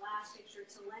 like in the last picture,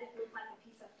 to let it look like a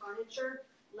piece of furniture.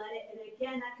 And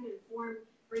again, that can inform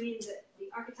bringing the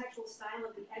architectural style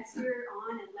of the exterior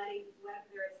on and letting,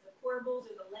 whether it's the corbels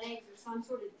or the legs or some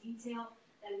sort of detail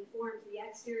that informs the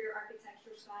exterior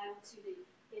architecture style to the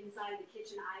inside the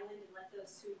kitchen island, and let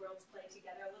those two worlds play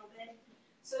together a little bit.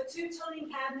 So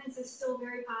two-toning cabinets is still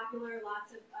very popular.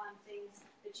 Lots of things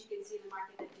that you can see in the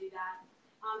market that do that.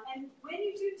 And when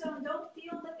you two-tone, don't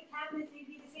feel that the cabinets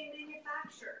need to be the same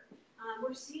manufacturer.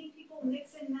 We're seeing people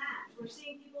mix and match. We're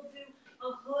seeing people do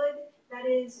a hood that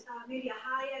is maybe a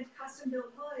high-end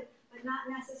custom-built hood, but not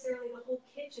necessarily the whole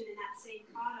kitchen in that same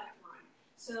product line.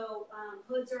 So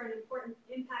hoods are an important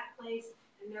impact place,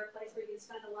 and they're a place where you can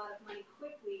spend a lot of money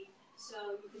quickly,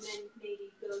 so you can then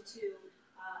maybe go to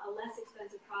a less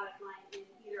expensive product line in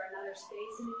either another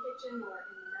space in the kitchen or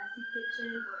in the messy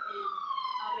kitchen or in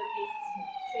other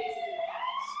spaces in the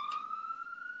house.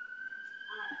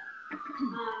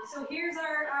 So here's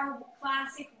our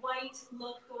classic white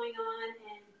look going on,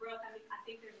 and Brooke, I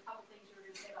think there's a couple things you were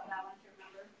going to say about that one, if you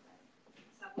remember.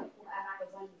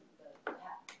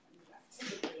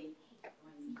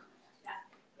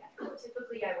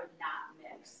 Typically I would not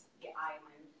mix the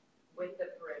island with the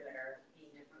perimeter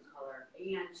being different color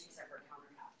and two separate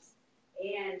countertops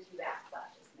and two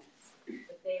backsplashes mixed.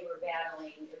 But they were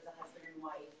battling, it was a husband and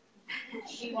wife.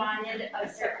 She wanted a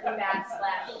certain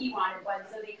backsplash, he wanted one,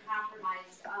 so they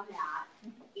compromised on that.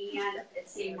 And the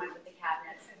same went with the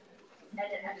cabinets. And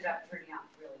it ended up turning out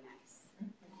really nice.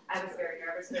 I was very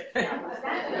nervous, but yeah.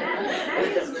 That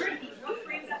is tricky. Brooke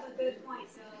brings up a good point.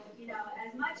 So,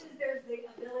 as much as there's the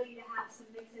ability to have some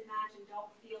mix and match and don't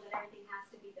feel that everything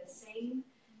has to be the same,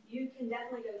 you can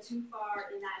definitely go too far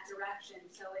in that direction.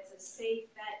 So it's a safe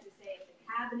bet to say if the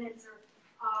cabinets are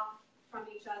off from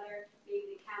each other,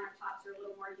 maybe the countertops are a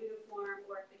little more uniform,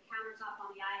 or if the countertop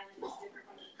on the island is different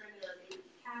from the perimeter, maybe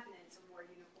the cabinets are more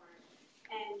uniform.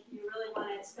 And you really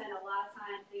want to spend a lot of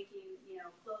time thinking,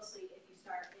 closely if you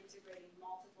start integrating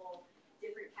multiple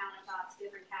different countertops,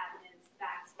 different cabinets,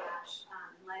 backsplash,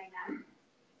 and letting that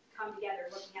come together,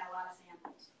 looking at a lot of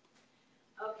samples.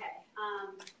 Okay,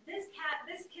 this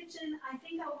kitchen, I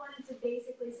think I wanted to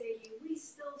basically say to you, we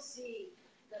still see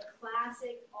the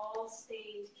classic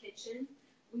all-stained kitchen.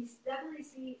 We definitely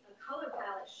see a color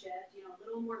palette shift, a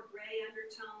little more gray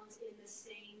undertones in the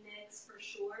stain mix for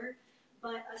sure.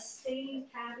 But a stained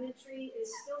cabinetry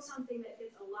is still something that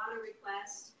gets a lot of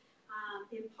requests,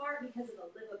 in part because of the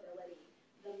livability.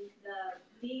 The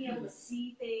being able to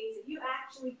see things. If you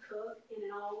actually cook in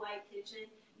an all-white kitchen,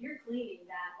 you're cleaning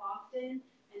that often.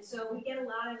 And so we get a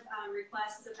lot of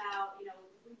requests about,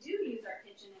 we do use our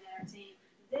kitchen and entertain.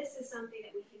 This is something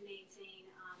that we can maintain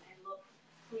and look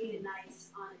clean and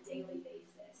nice on a daily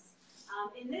basis.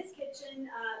 In this kitchen,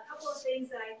 a couple of things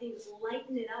that I think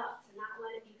lighten it up to not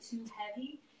let it be too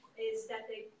heavy is that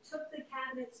they took the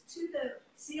cabinets to the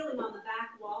ceiling on the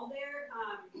back wall there.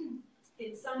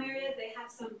 In some areas, they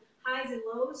have some highs and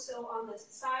lows, so on the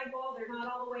side wall, they're not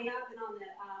all the way up, and on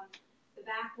the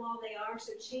back wall, they are.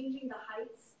 So changing the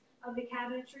heights of the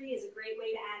cabinetry is a great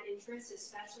way to add interest,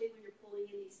 especially when you're pulling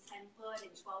in these 10-foot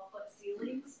and 12-foot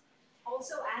ceilings.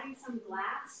 Also, adding some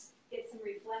glass, get some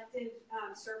reflective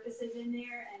surfaces in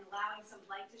there and allowing some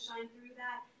light to shine through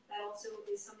that. That also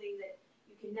is something that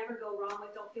you can never go wrong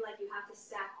with. Don't feel like you have to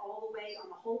stack all the way on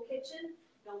the whole kitchen.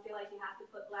 Don't feel like you have to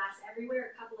put glass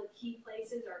everywhere. A couple of key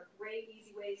places are great,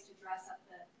 easy ways to dress up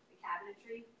the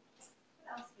cabinetry.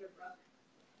 What else here, Brooke?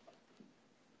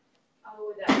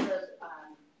 Oh, that's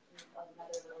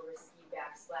another little risky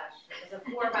backsplash. It was a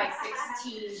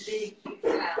 4x16 big huge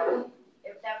tile.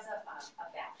 That was a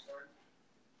bachelor.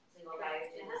 Single guy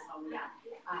in his home, yeah.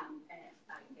 And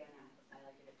I like it.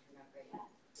 It turned out great.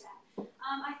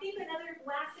 I think another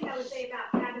last thing I would say about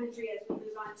cabinetry as we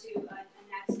move on to a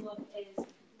next look is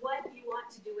what you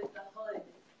want to do with the hood.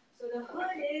 So the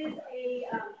hood is a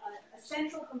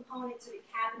central component to the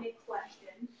cabinet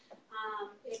question.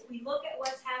 If we look at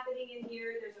what's happening in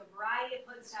here, there's a variety of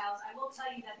hood styles. I will tell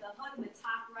you that the hood in the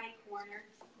top right corner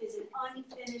is an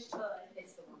unfinished hood.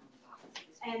 It's the one on the bottom.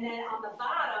 And then on the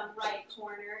bottom right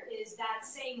corner is that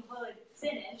same hood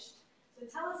finished. So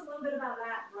tell us a little bit about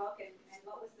that, Brooke, and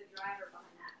what was the driver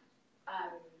behind that?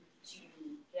 To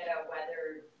get a weather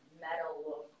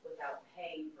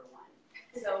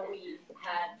So we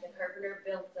had, the carpenter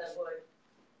built the wood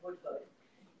hood,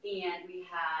 and we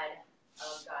had a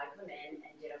guy come in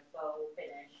and did a faux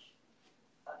finish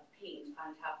of paint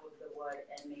on top of the wood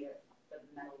and made the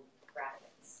metal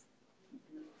brackets.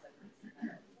 And it looks like it's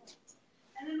metal.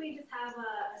 And then we just have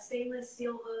a stainless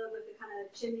steel hood with the kind of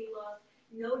chimney look.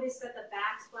 Notice that the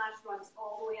backsplash runs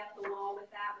all the way up the wall with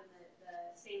that when the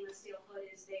stainless steel hood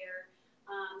is there.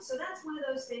 So that's one of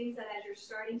those things that as you're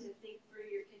starting to think through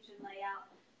your kitchen layout,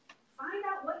 find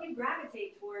out what you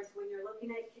gravitate towards when you're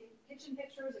looking at kitchen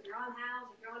pictures, if you're on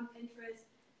Houzz, if you're on Pinterest.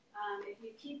 If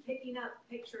you keep picking up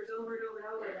pictures over and over and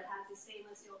over that has a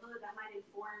stainless steel hood, that might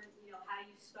inform, how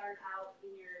you start out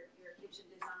in your kitchen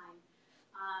design.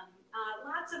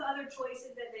 Lots of other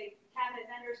choices that the cabinet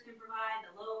vendors can provide,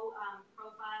 the low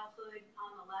profile hood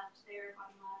on the left there,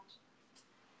 bottom left.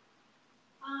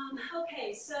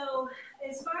 Okay, so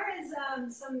as far as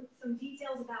some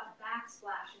details about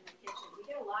backsplash in the kitchen, we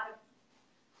get a lot of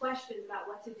questions about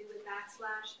what to do with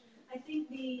backsplash. I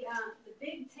think the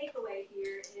big takeaway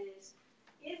here is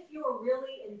if you're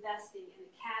really investing in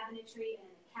the cabinetry and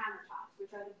in the countertops,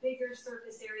 which are the bigger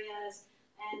surface areas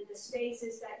and the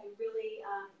spaces that you really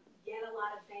get a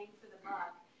lot of bang for the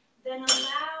buck, then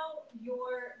allow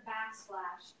your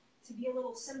backsplash to be a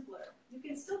little simpler. You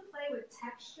can still play with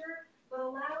texture, but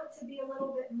allow it to be a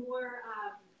little bit more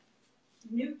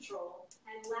neutral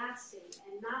and lasting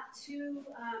and not too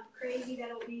crazy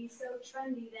that it'll be so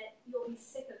trendy that you'll be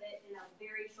sick of it in a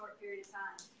very short period of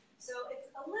time. So it's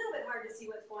a little bit hard to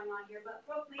see what's going on here, but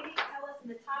Brooke, maybe tell us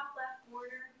in the top left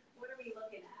corner, what are we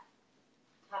looking at?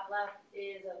 Top left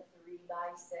is a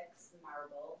 3x6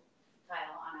 marble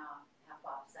tile on a half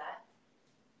offset.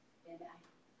 And I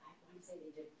want to say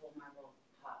they did full marble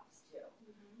tops too.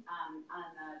 On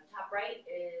the top right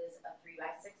is a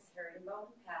 3x6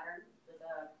 herringbone pattern with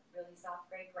a really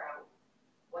soft gray grout.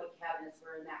 White cabinets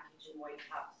were in that kitchen, white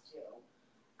tops too.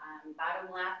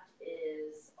 Bottom left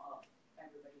is,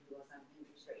 everybody who goes on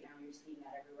Pinterest right now, you're seeing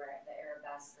that everywhere, the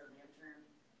arabesque or lantern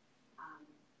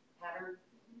pattern.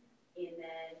 And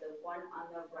then the one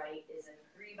on the right is a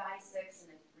 3x6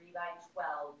 and a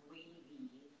 3x12 wavy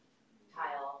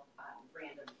tile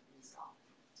random install.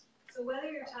 So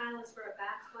whether your tile is for a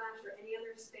backsplash or any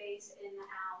other space in the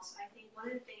house, I think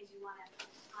one of the things you want to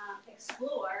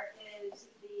explore is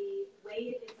the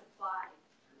way it's applied.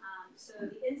 So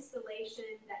the installation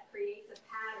that creates a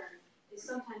pattern is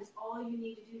sometimes all you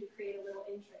need to do to create a little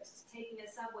interest. Taking a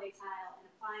subway tile and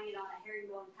applying it on a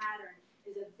herringbone pattern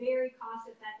is a very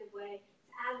cost-effective way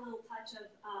to add a little touch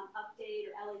of update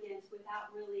or elegance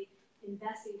without really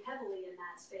investing heavily in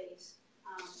that space,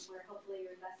 where hopefully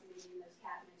you're investing in those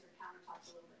cabinets or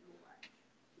countertops a little bit more.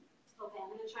 Okay,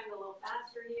 I'm going to try and go a little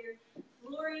faster here.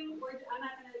 Flooring, I'm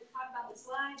not going to talk about the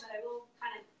slide, but I will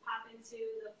kind of pop into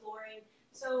the flooring.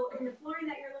 So in the flooring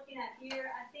that you're looking at here,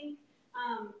 I think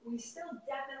we still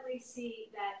definitely see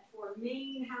that for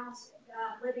main house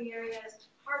living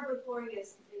areas, hardwood flooring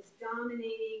is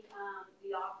dominating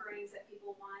the offerings that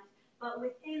people want. But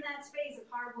within that space of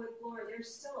hardwood floor, there's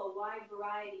still a wide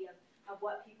variety of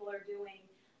what people are doing.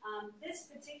 This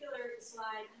particular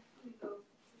slide, let me go,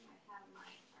 I have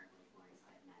my hardwood flooring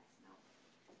slide next. No.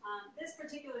 This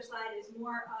particular slide is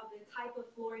more of the type of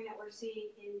flooring that we're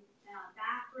seeing in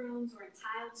bathrooms or in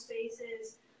tiled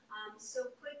spaces. So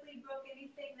quickly, Brooke,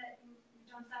 anything that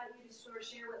jumps out at you to sort of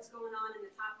share what's going on in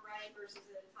the top right versus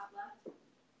the top left?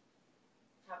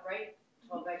 Top right,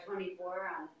 12x24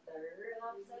 on the third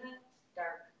offset,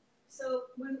 dark.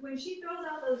 So when she throws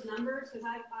out those numbers, because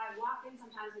I walk in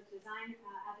sometimes with design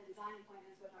at the design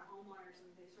appointments with our homeowners,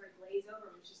 and they sort of glaze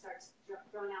over when she starts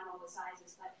throwing out all the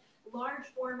sizes. But large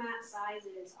format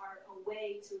sizes are a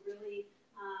way to really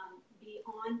be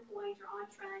on point or on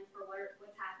trend for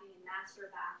what's happening in master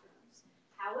bathrooms.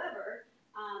 However,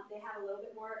 they have a little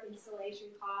bit more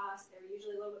installation costs. They're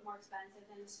usually a little bit more expensive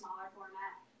than the smaller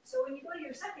format. So when you go to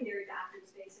your secondary bathroom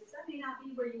spaces, that may not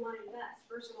be where you want to invest.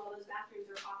 First of all, those bathrooms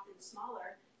are often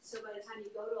smaller. So by the time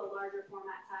you go to a larger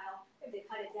format tile, they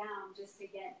cut it down just to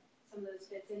get some of those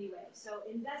fits anyway. So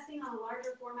investing on a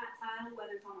larger format tile,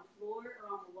 whether it's on the floor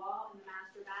or on the wall in the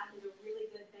master bath, is a really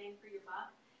good bang for your buck,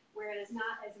 whereas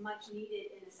not as much needed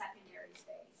in a secondary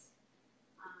space.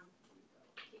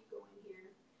 Keep going here.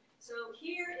 So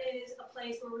here is a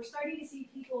place where we're starting to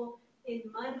see people in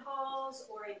mud halls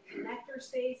or in connector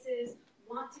spaces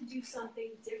want to do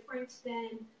something different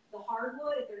than the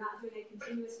hardwood if they're not doing a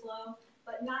continuous flow,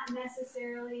 but not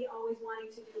necessarily always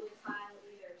wanting to do a tile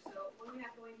either. So what do we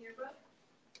have going here, Brooke?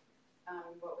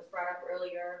 What was brought up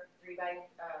earlier, 3x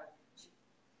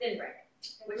thin brick,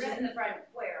 which is in the front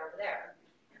foyer over there,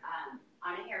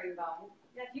 on a herringbone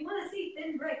Yeah, if you want to see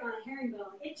thin brick on a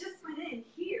herringbone, it just went in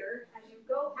here as you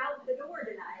go out the door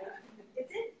tonight.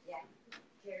 It's in. Yeah.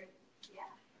 Here.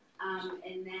 Yeah.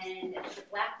 And then it's the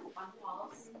black on the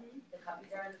walls. The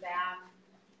cubbies are in the back.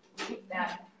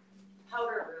 That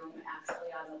powder room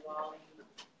actually on the wall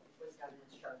was done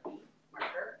with Sharpie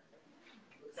marker.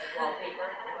 Looks like wallpaper,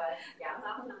 but yeah. That's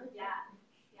awesome. Yeah.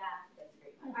 Yeah. That's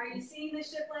great. Are you seeing the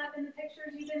shiplap in the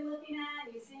pictures you've been looking at?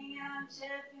 Are you seeing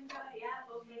chip and yeah,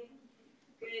 okay.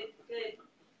 Good, good.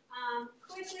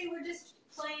 Quickly, we're just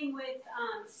playing with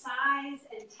size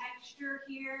and texture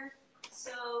here.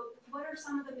 So what are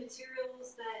some of the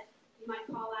materials that you might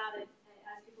call out as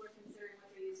people are considering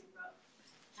what they're using both?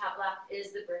 Top left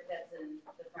is the brick that's in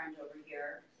the front over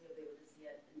here, so you'll be able to see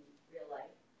it in real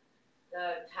life.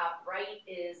 The top right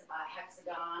is a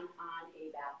hexagon on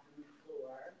a bathroom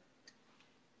floor.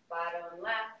 Bottom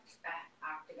left,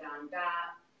 octagon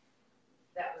dot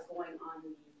that was going on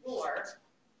the floor,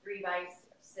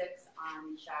 3x6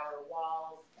 on the shower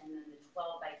walls, and then the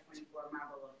 12x24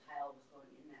 marble look tile was going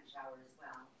in that shower as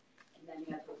well. And then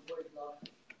you have the wood look,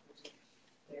 which is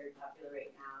very popular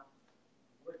right now,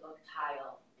 wood look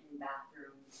tile in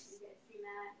bathrooms. You guys seen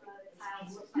that? The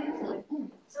tiles look like wood.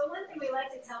 So one thing we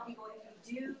like to tell people, if you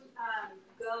do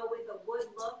go with the wood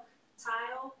look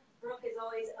tile, Brooke is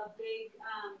always a big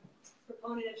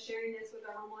proponent of sharing this with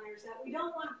our homeowners, that we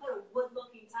don't want to put a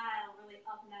wood-looking tile really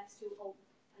up next to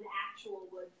an actual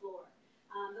wood floor.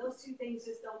 Those two things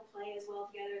just don't play as well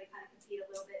together. They kind of compete a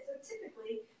little bit. So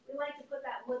typically, we like to put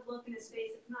that wood look in a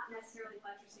space that's not necessarily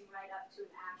buttressing right up to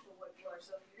an actual wood floor.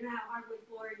 So if you're going to have hardwood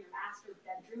floor in your master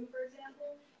bedroom, for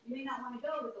example, you may not want to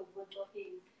go with a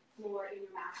wood-looking floor in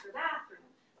your master bathroom.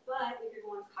 But if you're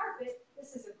going with carpet,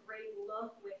 this is a great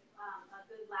look with a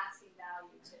good lasting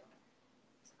value too.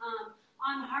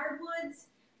 On hardwoods,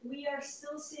 we are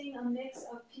still seeing a mix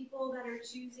of people that are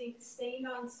choosing stained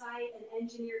on site and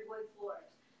engineered wood floors.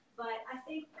 But I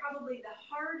think probably the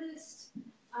hardest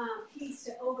piece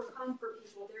to overcome for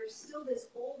people, there's still this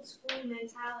old school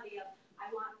mentality of, I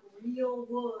want real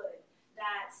wood.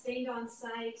 That stained on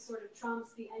site sort of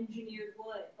trumps the engineered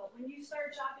wood. But when you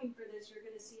start shopping for this, you're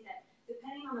going to see that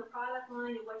depending on the product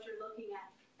line and what you're looking at,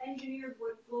 engineered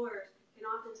wood floors can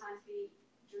oftentimes be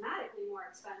dramatically more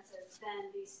expensive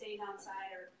than the stained on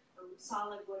site or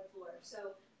solid wood floors.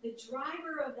 So the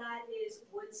driver of that is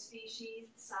wood species,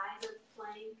 size of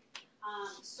plank,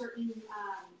 certain,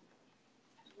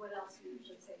 what else do we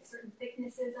usually say, certain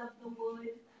thicknesses of the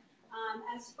wood.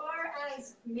 As far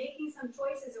as making some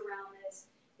choices around this,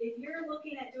 if you're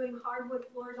looking at doing hardwood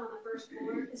floors on the first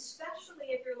floor,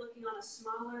 especially if you're looking on a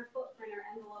smaller footprint or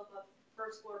envelope of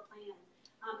first floor plan,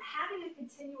 having a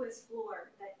continuous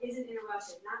floor that isn't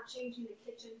interrupted, not changing the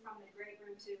kitchen from the great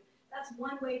room to, that's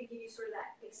one way to give you sort of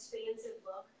that expansive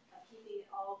look of keeping it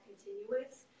all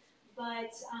continuous.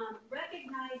 But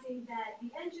recognizing that the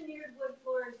engineered wood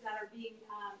floors that are being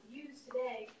used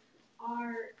today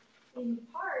are in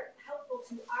part helpful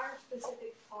to our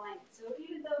specific climate. So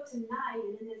even though tonight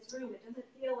and in this room it doesn't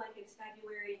feel like it's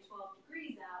February and 12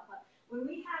 degrees out, but when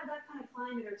we have that kind of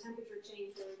climate or temperature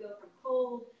change where we go from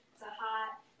cold to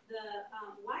hot, the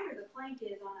wider the plank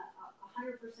is on a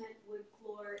 100% wood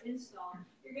floor install,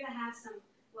 you're going to have some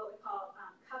what we call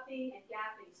cupping and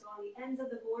gapping. So on the ends of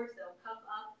the boards, they'll cup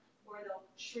up or they'll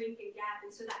shrink and gap.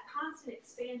 And so that constant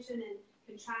expansion and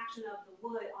contraction of the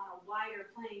wood on a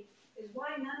wider plane is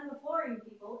why none of the flooring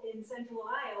people in Central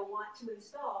Ohio want to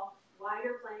install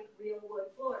wider plank real wood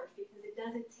floors, because it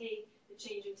doesn't take the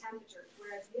changing temperatures.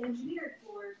 Whereas the engineered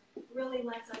floors really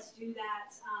lets us do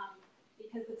that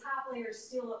because the top layer is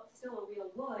still a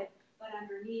real wood, but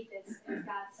underneath it's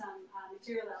got some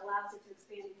material that allows it to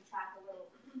expand and contract a little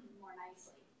more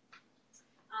nicely.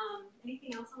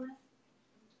 Anything else on this?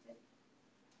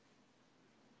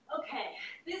 Okay,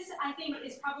 this I think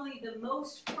is probably the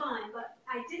most fun, but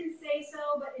I didn't say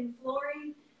so, but in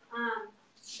flooring,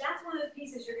 that's one of those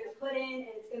pieces you're going to put in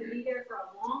and it's going to be there for a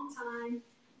long time,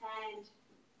 and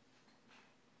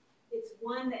it's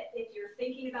one that if you're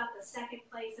thinking about the second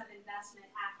place of investment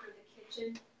after the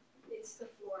kitchen, it's the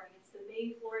flooring. It's the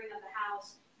main flooring of the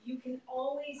house. You can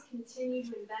always continue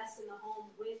to invest in the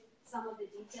home with some of the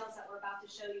details that we're about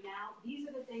to show you now. These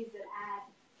are the things that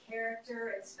add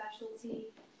character and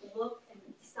specialty, look and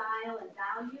style and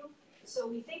value. So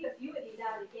we think a few of these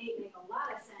out of the gate make a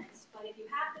lot of sense, but if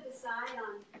you have to decide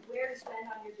on where to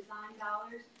spend on your design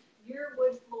dollars, your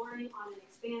wood flooring on an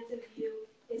expansive view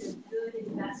is a good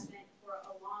investment for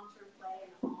a long-term play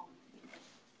in the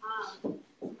home.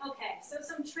 Okay, so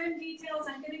some trim details.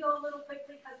 I'm going to go a little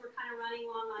quickly because we're kind of running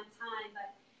long on time,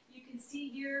 but you can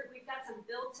see here we've got some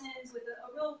built-ins with a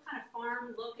real kind of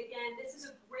farm look again. This is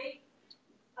a great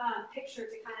picture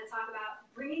to kind of talk about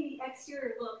bringing the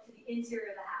exterior look to the interior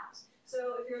of the house.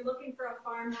 So if you're looking for a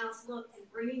farmhouse look and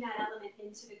bringing that element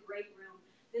into the great room,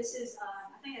 this is,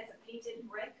 I think it's a painted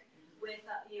brick with,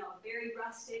 a very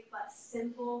rustic but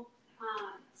simple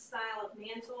style of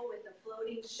mantle with the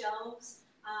floating shelves,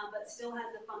 but still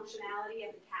has the functionality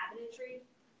of the cabinetry.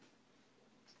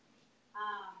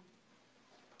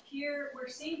 Here, we're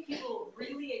seeing people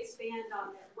really expand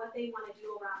on what they want to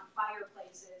do around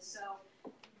fireplaces. So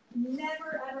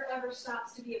never, ever, ever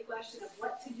stops to be a question of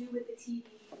what to do with the TV,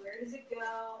 where does it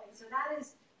go? And so that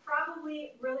is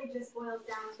probably really just boils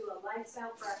down to a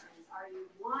lifestyle preference. Are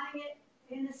you wanting it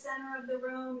in the center of the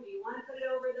room? Do you want to put it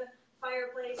over the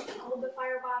fireplace and hold the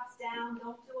firebox down?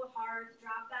 Don't do a hearth,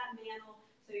 drop that mantle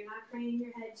so you're not craning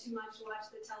your head too much to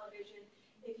watch the television.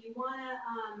 If you want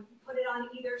to put it on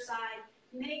either side,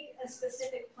 make a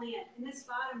specific plan. In this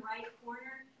bottom right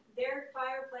corner, their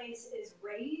fireplace is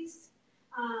raised,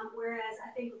 whereas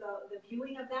I think the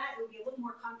viewing of that would be a little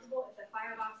more comfortable if the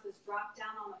firebox was dropped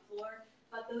down on the floor.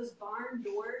 But those barn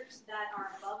doors that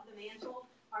are above the mantle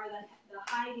are the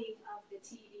hiding of the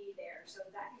TV there. So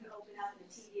that can open up and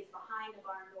the TV is behind the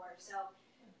barn door. So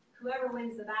whoever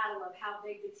wins the battle of how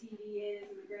big the TV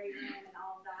is and the great room and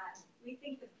all of that, we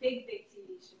think the big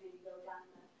TV should maybe go down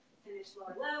the finished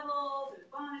lower levels or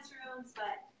the bonus rooms,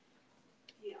 but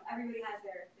everybody has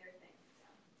their thing. So.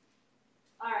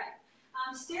 All right,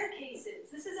 staircases.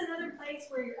 This is another place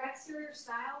where your exterior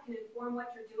style can inform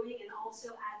what you're doing and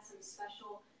also add some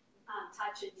special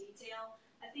touch and detail.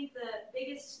 I think the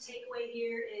biggest takeaway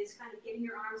here is kind of getting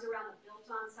your arms around the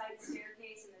built-on-site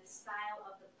staircase and the style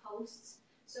of the posts.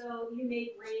 So you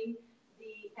may bring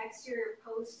the exterior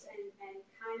posts and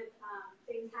kind of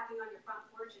things happening on your front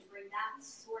porch and bring that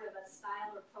sort of a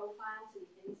style or profile to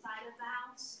the inside of the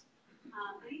house.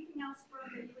 Anything else, Brooke,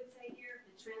 that you would say here?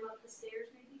 And trim up the stairs,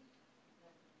 maybe?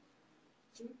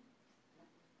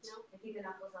 No? I think the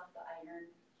knuckles off the iron,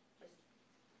 just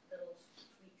little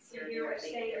tweaks So here. you were make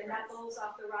a saying the difference. knuckles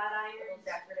off the wrought A iron. little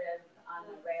decorative on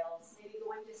the rails. Maybe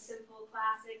going just simple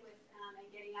classic with and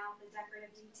getting out the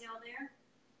decorative detail there.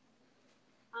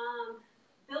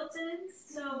 Built-ins.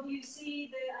 So you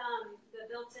see the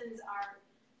built-ins are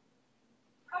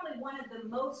probably one of the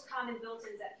most common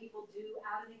built-ins that people do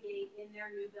out of the gate in their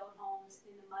new build homes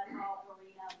in the mud hall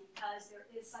arena because there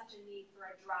is such a need for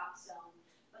a drop zone.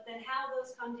 But then how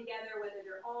those come together, whether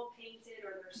they're all painted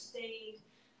or they're stained,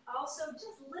 also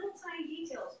just little tiny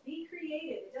details. Be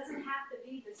creative. It doesn't have to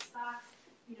be the stock,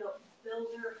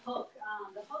 builder hook.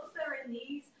 The hooks that are in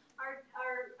these are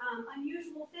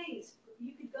unusual things.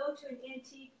 You could go to an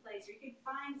antique place, or you could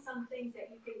find some things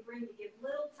that you can bring to give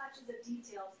little touches of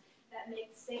details that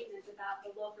make statements about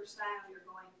the look or style you're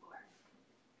going for.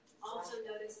 Also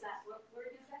notice that, what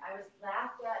word is that? I was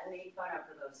laughed at and made fun of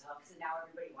for those hooks, and now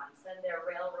everybody wants them. They're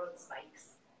railroad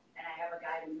spikes, and I have a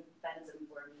guy who bends them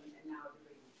for me, and now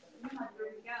everybody wants them.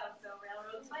 There we go, so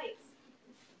railroad spikes.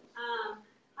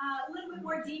 A little bit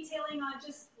more detailing on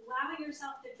just allowing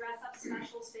yourself to dress up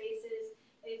special spaces.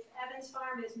 If Evans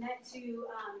Farm is meant to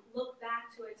look back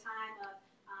to a time of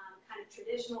kind of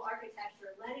traditional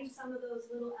architecture, letting some of those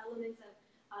little elements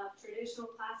of traditional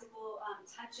classical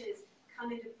touches come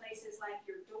into places like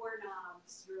your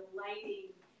doorknobs, your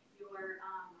lighting, your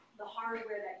the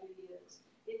hardware that you use.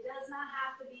 It does not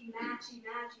have to be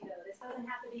matchy-matchy though. This doesn't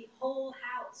have to be whole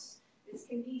house. This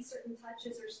can be certain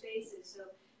touches or spaces. So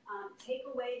take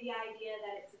away the idea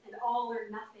that it's an all or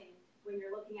nothing when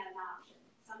you're looking at an option.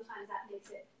 Sometimes that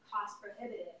makes it cost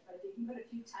prohibitive, but if you can put a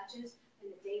few touches in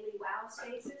the daily wow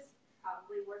spaces,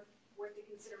 probably worth the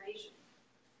consideration.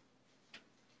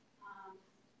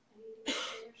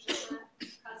 Anything to share?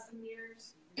 Custom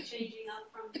mirrors, changing up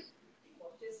from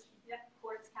just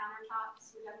quartz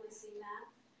countertops. We've definitely seen that.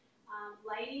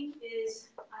 Lighting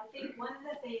is, I think, one of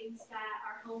the things that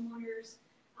our homeowners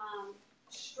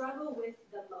struggle with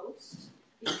the most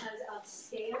because of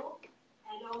scale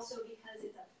and also because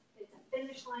it's a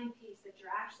finish line piece that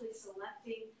you're actually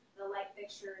selecting the light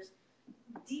fixtures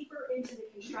deeper into the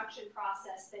construction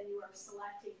process than you are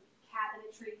selecting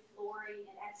cabinetry, flooring,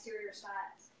 and exterior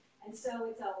styles. And so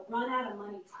it's a run out of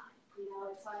money time.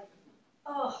 It's like,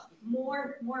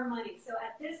 more money. So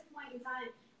at this point in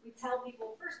time, we tell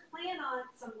people first plan on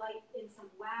some light in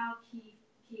some wow key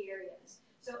areas.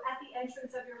 So at the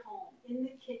entrance of your home, in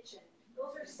the kitchen,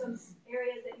 those are some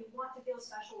areas that you want to feel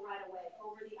special right away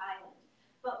over the island.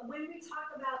 But when we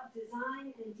talk about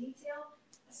design and detail,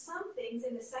 some things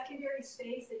in the secondary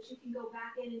space that you can go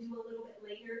back in and do a little bit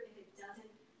later if it doesn't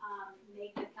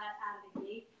make the cut out of the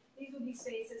gate, these would be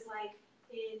spaces like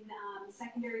in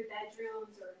secondary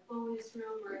bedrooms or a bonus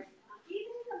room or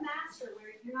even in the master master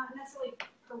where you're not necessarily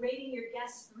parading your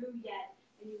guests through yet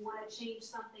and you want to change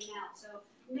something out. So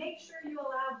make sure you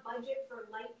allow budget for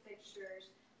light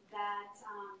fixtures that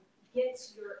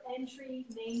gets your entry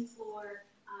main floor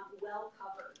well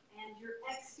covered. And your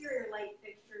exterior light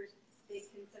fixtures, big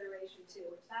consideration too,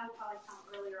 which that will probably come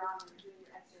earlier on when you're doing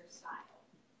your exterior style.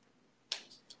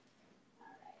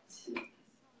 All right.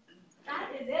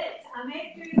 That is it. I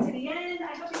made it through to the end.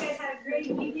 I hope you guys had a great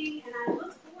evening, and I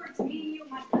look forward to meeting you.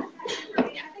 My contact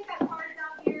information, I think I have cards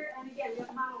out here, and again, we have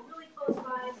a model really close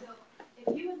by, so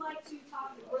if you would like to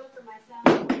talk to Brooke or myself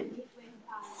and meet with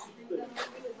we would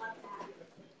love to have you.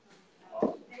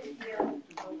 Thank you.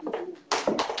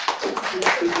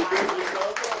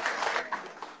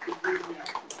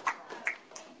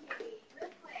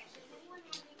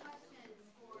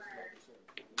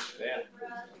 Yeah.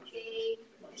 Brooke, Dave,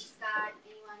 Scott,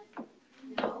 anyone?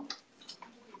 No?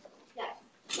 Yes.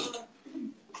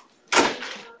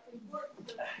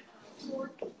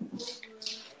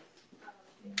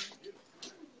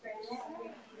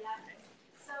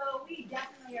 So we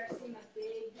definitely are seeing a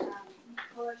big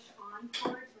push on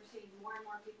quartz. We're seeing more and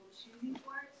more people choosing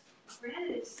quartz.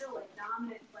 Granite is still a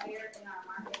dominant player in our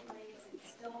marketplace. It's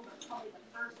still probably the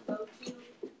first go-to,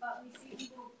 but we see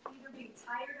people either being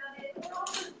tired of it or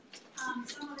also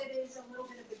some of it is a little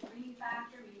bit of the green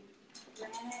factor. I mean,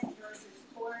 granite versus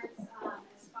quartz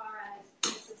as far as the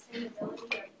sustainability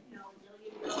of,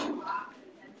 million-year-old rock that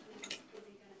eventually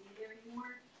isn't going to be there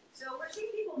anymore. So we're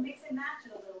seeing people mix and match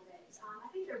it a little bit. I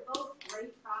think they're both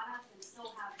great products and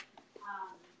still have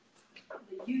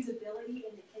the usability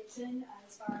in the kitchen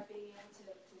as far as being able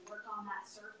to work on that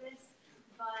surface.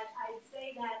 But I'd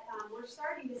say that we're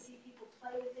starting to see people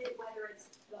play with it, whether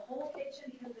it's the whole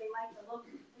kitchen because they like the look,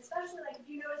 especially like if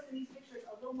you notice in these pictures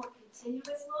a little more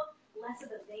continuous look, less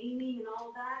of the veining and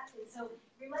all of that. And so if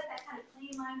you like that kind of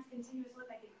clean lines, continuous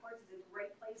look, I think quartz is a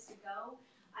great place to go.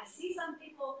 I see some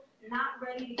people not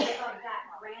ready to give up that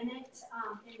granite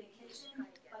in the kitchen,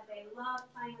 but they love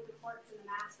playing with the quartz in the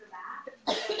master bath.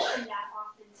 So I see that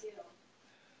often too.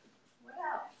 What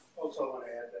else? Also, I want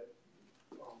to add that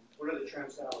one of the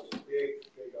trends now is big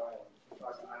islands. We're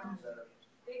talking islands that are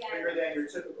bigger than your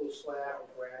typical slab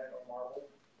of granite or marble.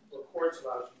 What quartz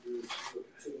allows you to do a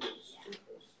continuous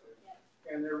surface.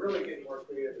 And they're really getting more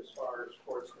creative as far as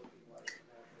quartz looking like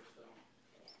natural stone.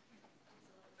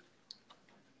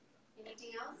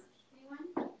 Anything else? Anyone?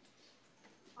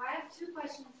 Well, I have two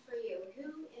questions for you.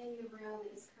 Who in the room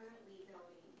is currently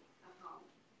building a home?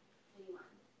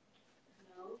 Anyone?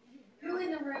 No? Who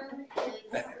in the room is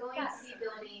going to be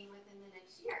building within the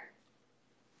next year?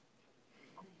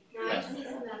 Now, I see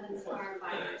some Evans Farm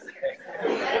buyers here. So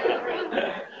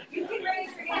You can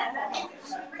raise your hand. That means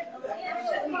it's written. Yeah,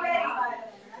 should be ready by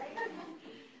then, right?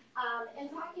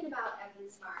 And talking about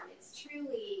Evans Farm, it's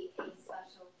truly a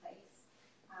special place.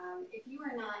 If you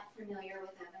are not familiar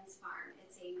with Evans Farm,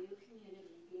 it's a new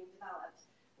community being developed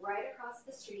right across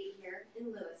the street here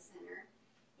in Lewis Center.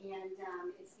 And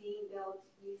it's being built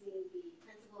using the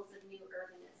principles of new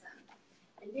urbanism.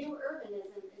 And new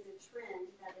urbanism is a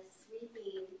trend that is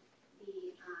sweeping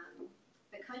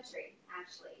the country,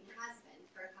 actually, and has been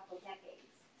for a couple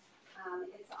decades.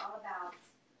 It's all about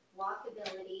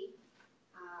walkability,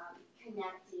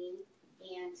 connecting,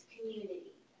 and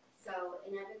community. So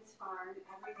in Evans Farm,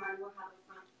 everyone will have a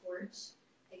front porch.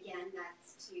 Again,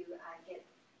 that's to get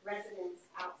residents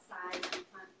outside on the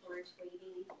front porch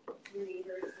waving to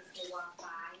neighbors as they walk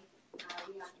by.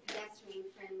 We have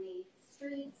pedestrian-friendly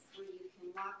streets where you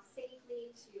can walk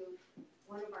safely to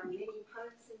one of our many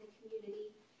parks in the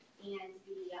community. And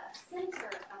the center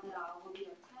of it all will be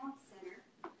a town center,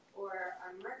 or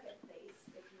our marketplace,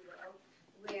 if you will,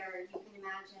 where you can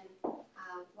imagine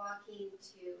walking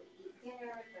to eat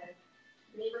dinner at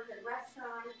the neighborhood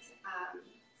restaurant.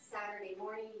 Saturday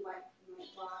morning, you might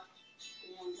walk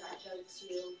and go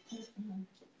to,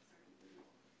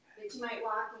 but you might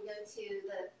walk and go to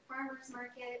the farmer's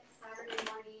market Saturday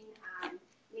morning,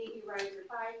 maybe ride your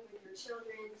bike with your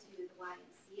children to the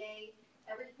YMCA.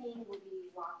 Everything will be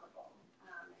walkable.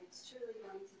 It's truly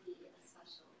going to be a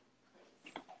special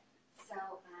place.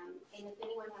 So, and if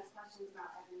anyone has questions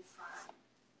about Evans Farm,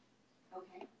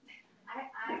 okay.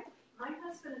 My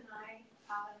husband and I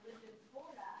lived in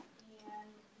Florida,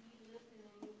 and we lived in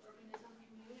a new urbanism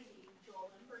community.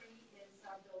 Joel Limbury is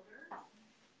our builder,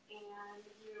 and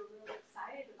we were really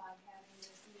excited about having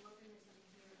this new urbanism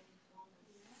here in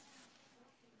Columbus.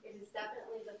 It is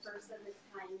definitely the first of its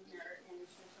kind here in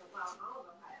Central, well, all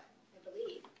of Ohio, I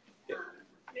believe.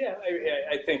 Yeah,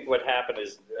 I think what happened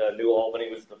is New Albany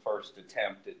was the first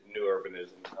attempt at new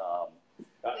urbanism.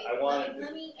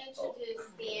 Let me introduce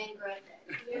Dan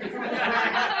Griffin.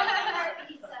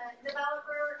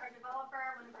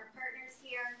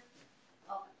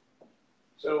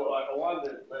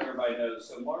 I know.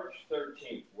 So March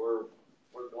 13th, we're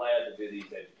glad to do these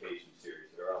education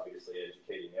series. They're obviously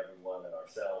educating everyone and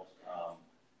ourselves.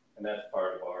 And that's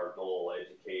part of our goal,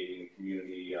 educating the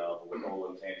community with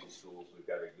Olin Tangy schools. We've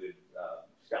got a good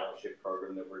scholarship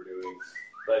program that we're doing.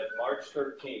 But March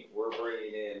 13th, we're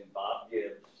bringing in Bob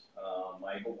Gibbs,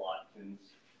 Michael Watkins,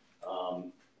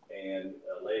 and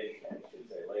a lady, I should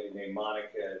say, a lady named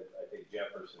Monica, I think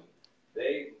Jefferson.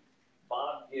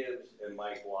 Bob Gibbs and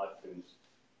Mike Watkins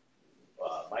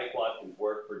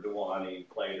worked for Duane,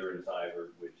 Clater, and Zyber,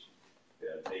 which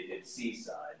they did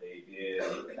Seaside, they did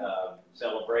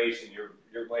Celebration,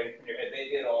 you're waiting in your head, they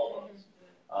did all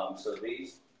those. So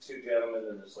these two gentlemen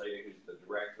and this lady who's the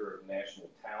director of National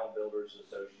Town Builders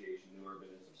Association, New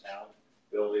Urbanism Town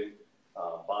Building,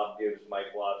 Bob Gibbs,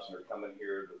 Mike Watson are coming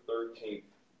here the 13th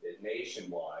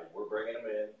nationwide. We're bringing them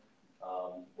in.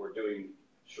 We're doing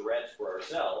charrettes for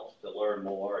ourselves to learn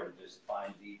more and just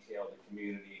find detail of the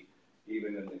community,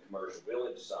 even in the commercial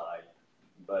village side.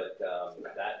 But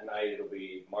that night it'll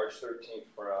be March 13th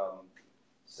from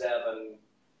 7.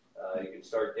 You can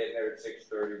start getting there at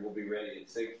 6:30. We'll be ready at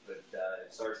 6, but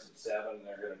it starts at 7.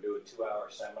 They're going to do a 2-hour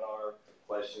seminar,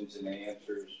 questions and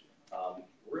answers,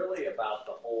 really about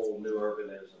the whole New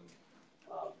Urbanism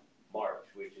March,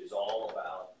 which is all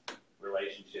about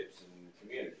relationships in the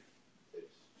community.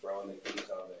 It's throwing the keys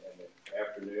on in the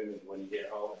afternoon and when you get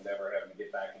home and never having to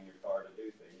get back in your car to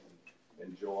do things and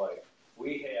enjoy.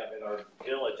 We have in our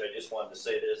village, I just wanted to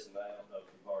say this, and I don't know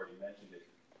if you've already mentioned it,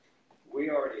 we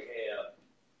already have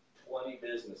 20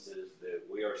 businesses that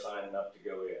we are signing up to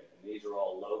go in. And these are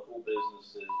all local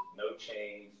businesses, no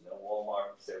chains, no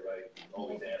Walmarts, everybody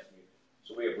always asks me.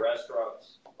 So we have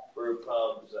restaurants, brew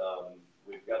pubs,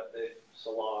 we've got the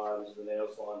salons, the nail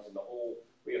salons, and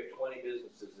we have 20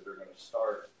 businesses that are going to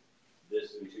start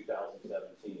this in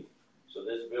 2017. So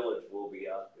this village will be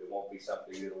up. It won't be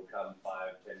something that will come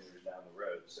 5-10 years down the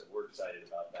road. So we're excited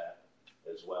about that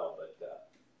as well. But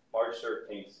March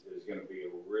 13th is going to be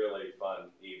a really fun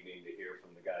evening to hear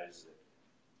from the guys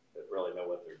that really know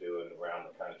what they're doing around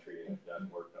the country and have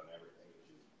done work on everything,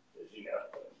 as you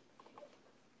know.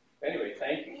 Anyway,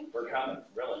 thank you for coming.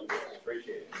 Really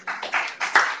appreciate it.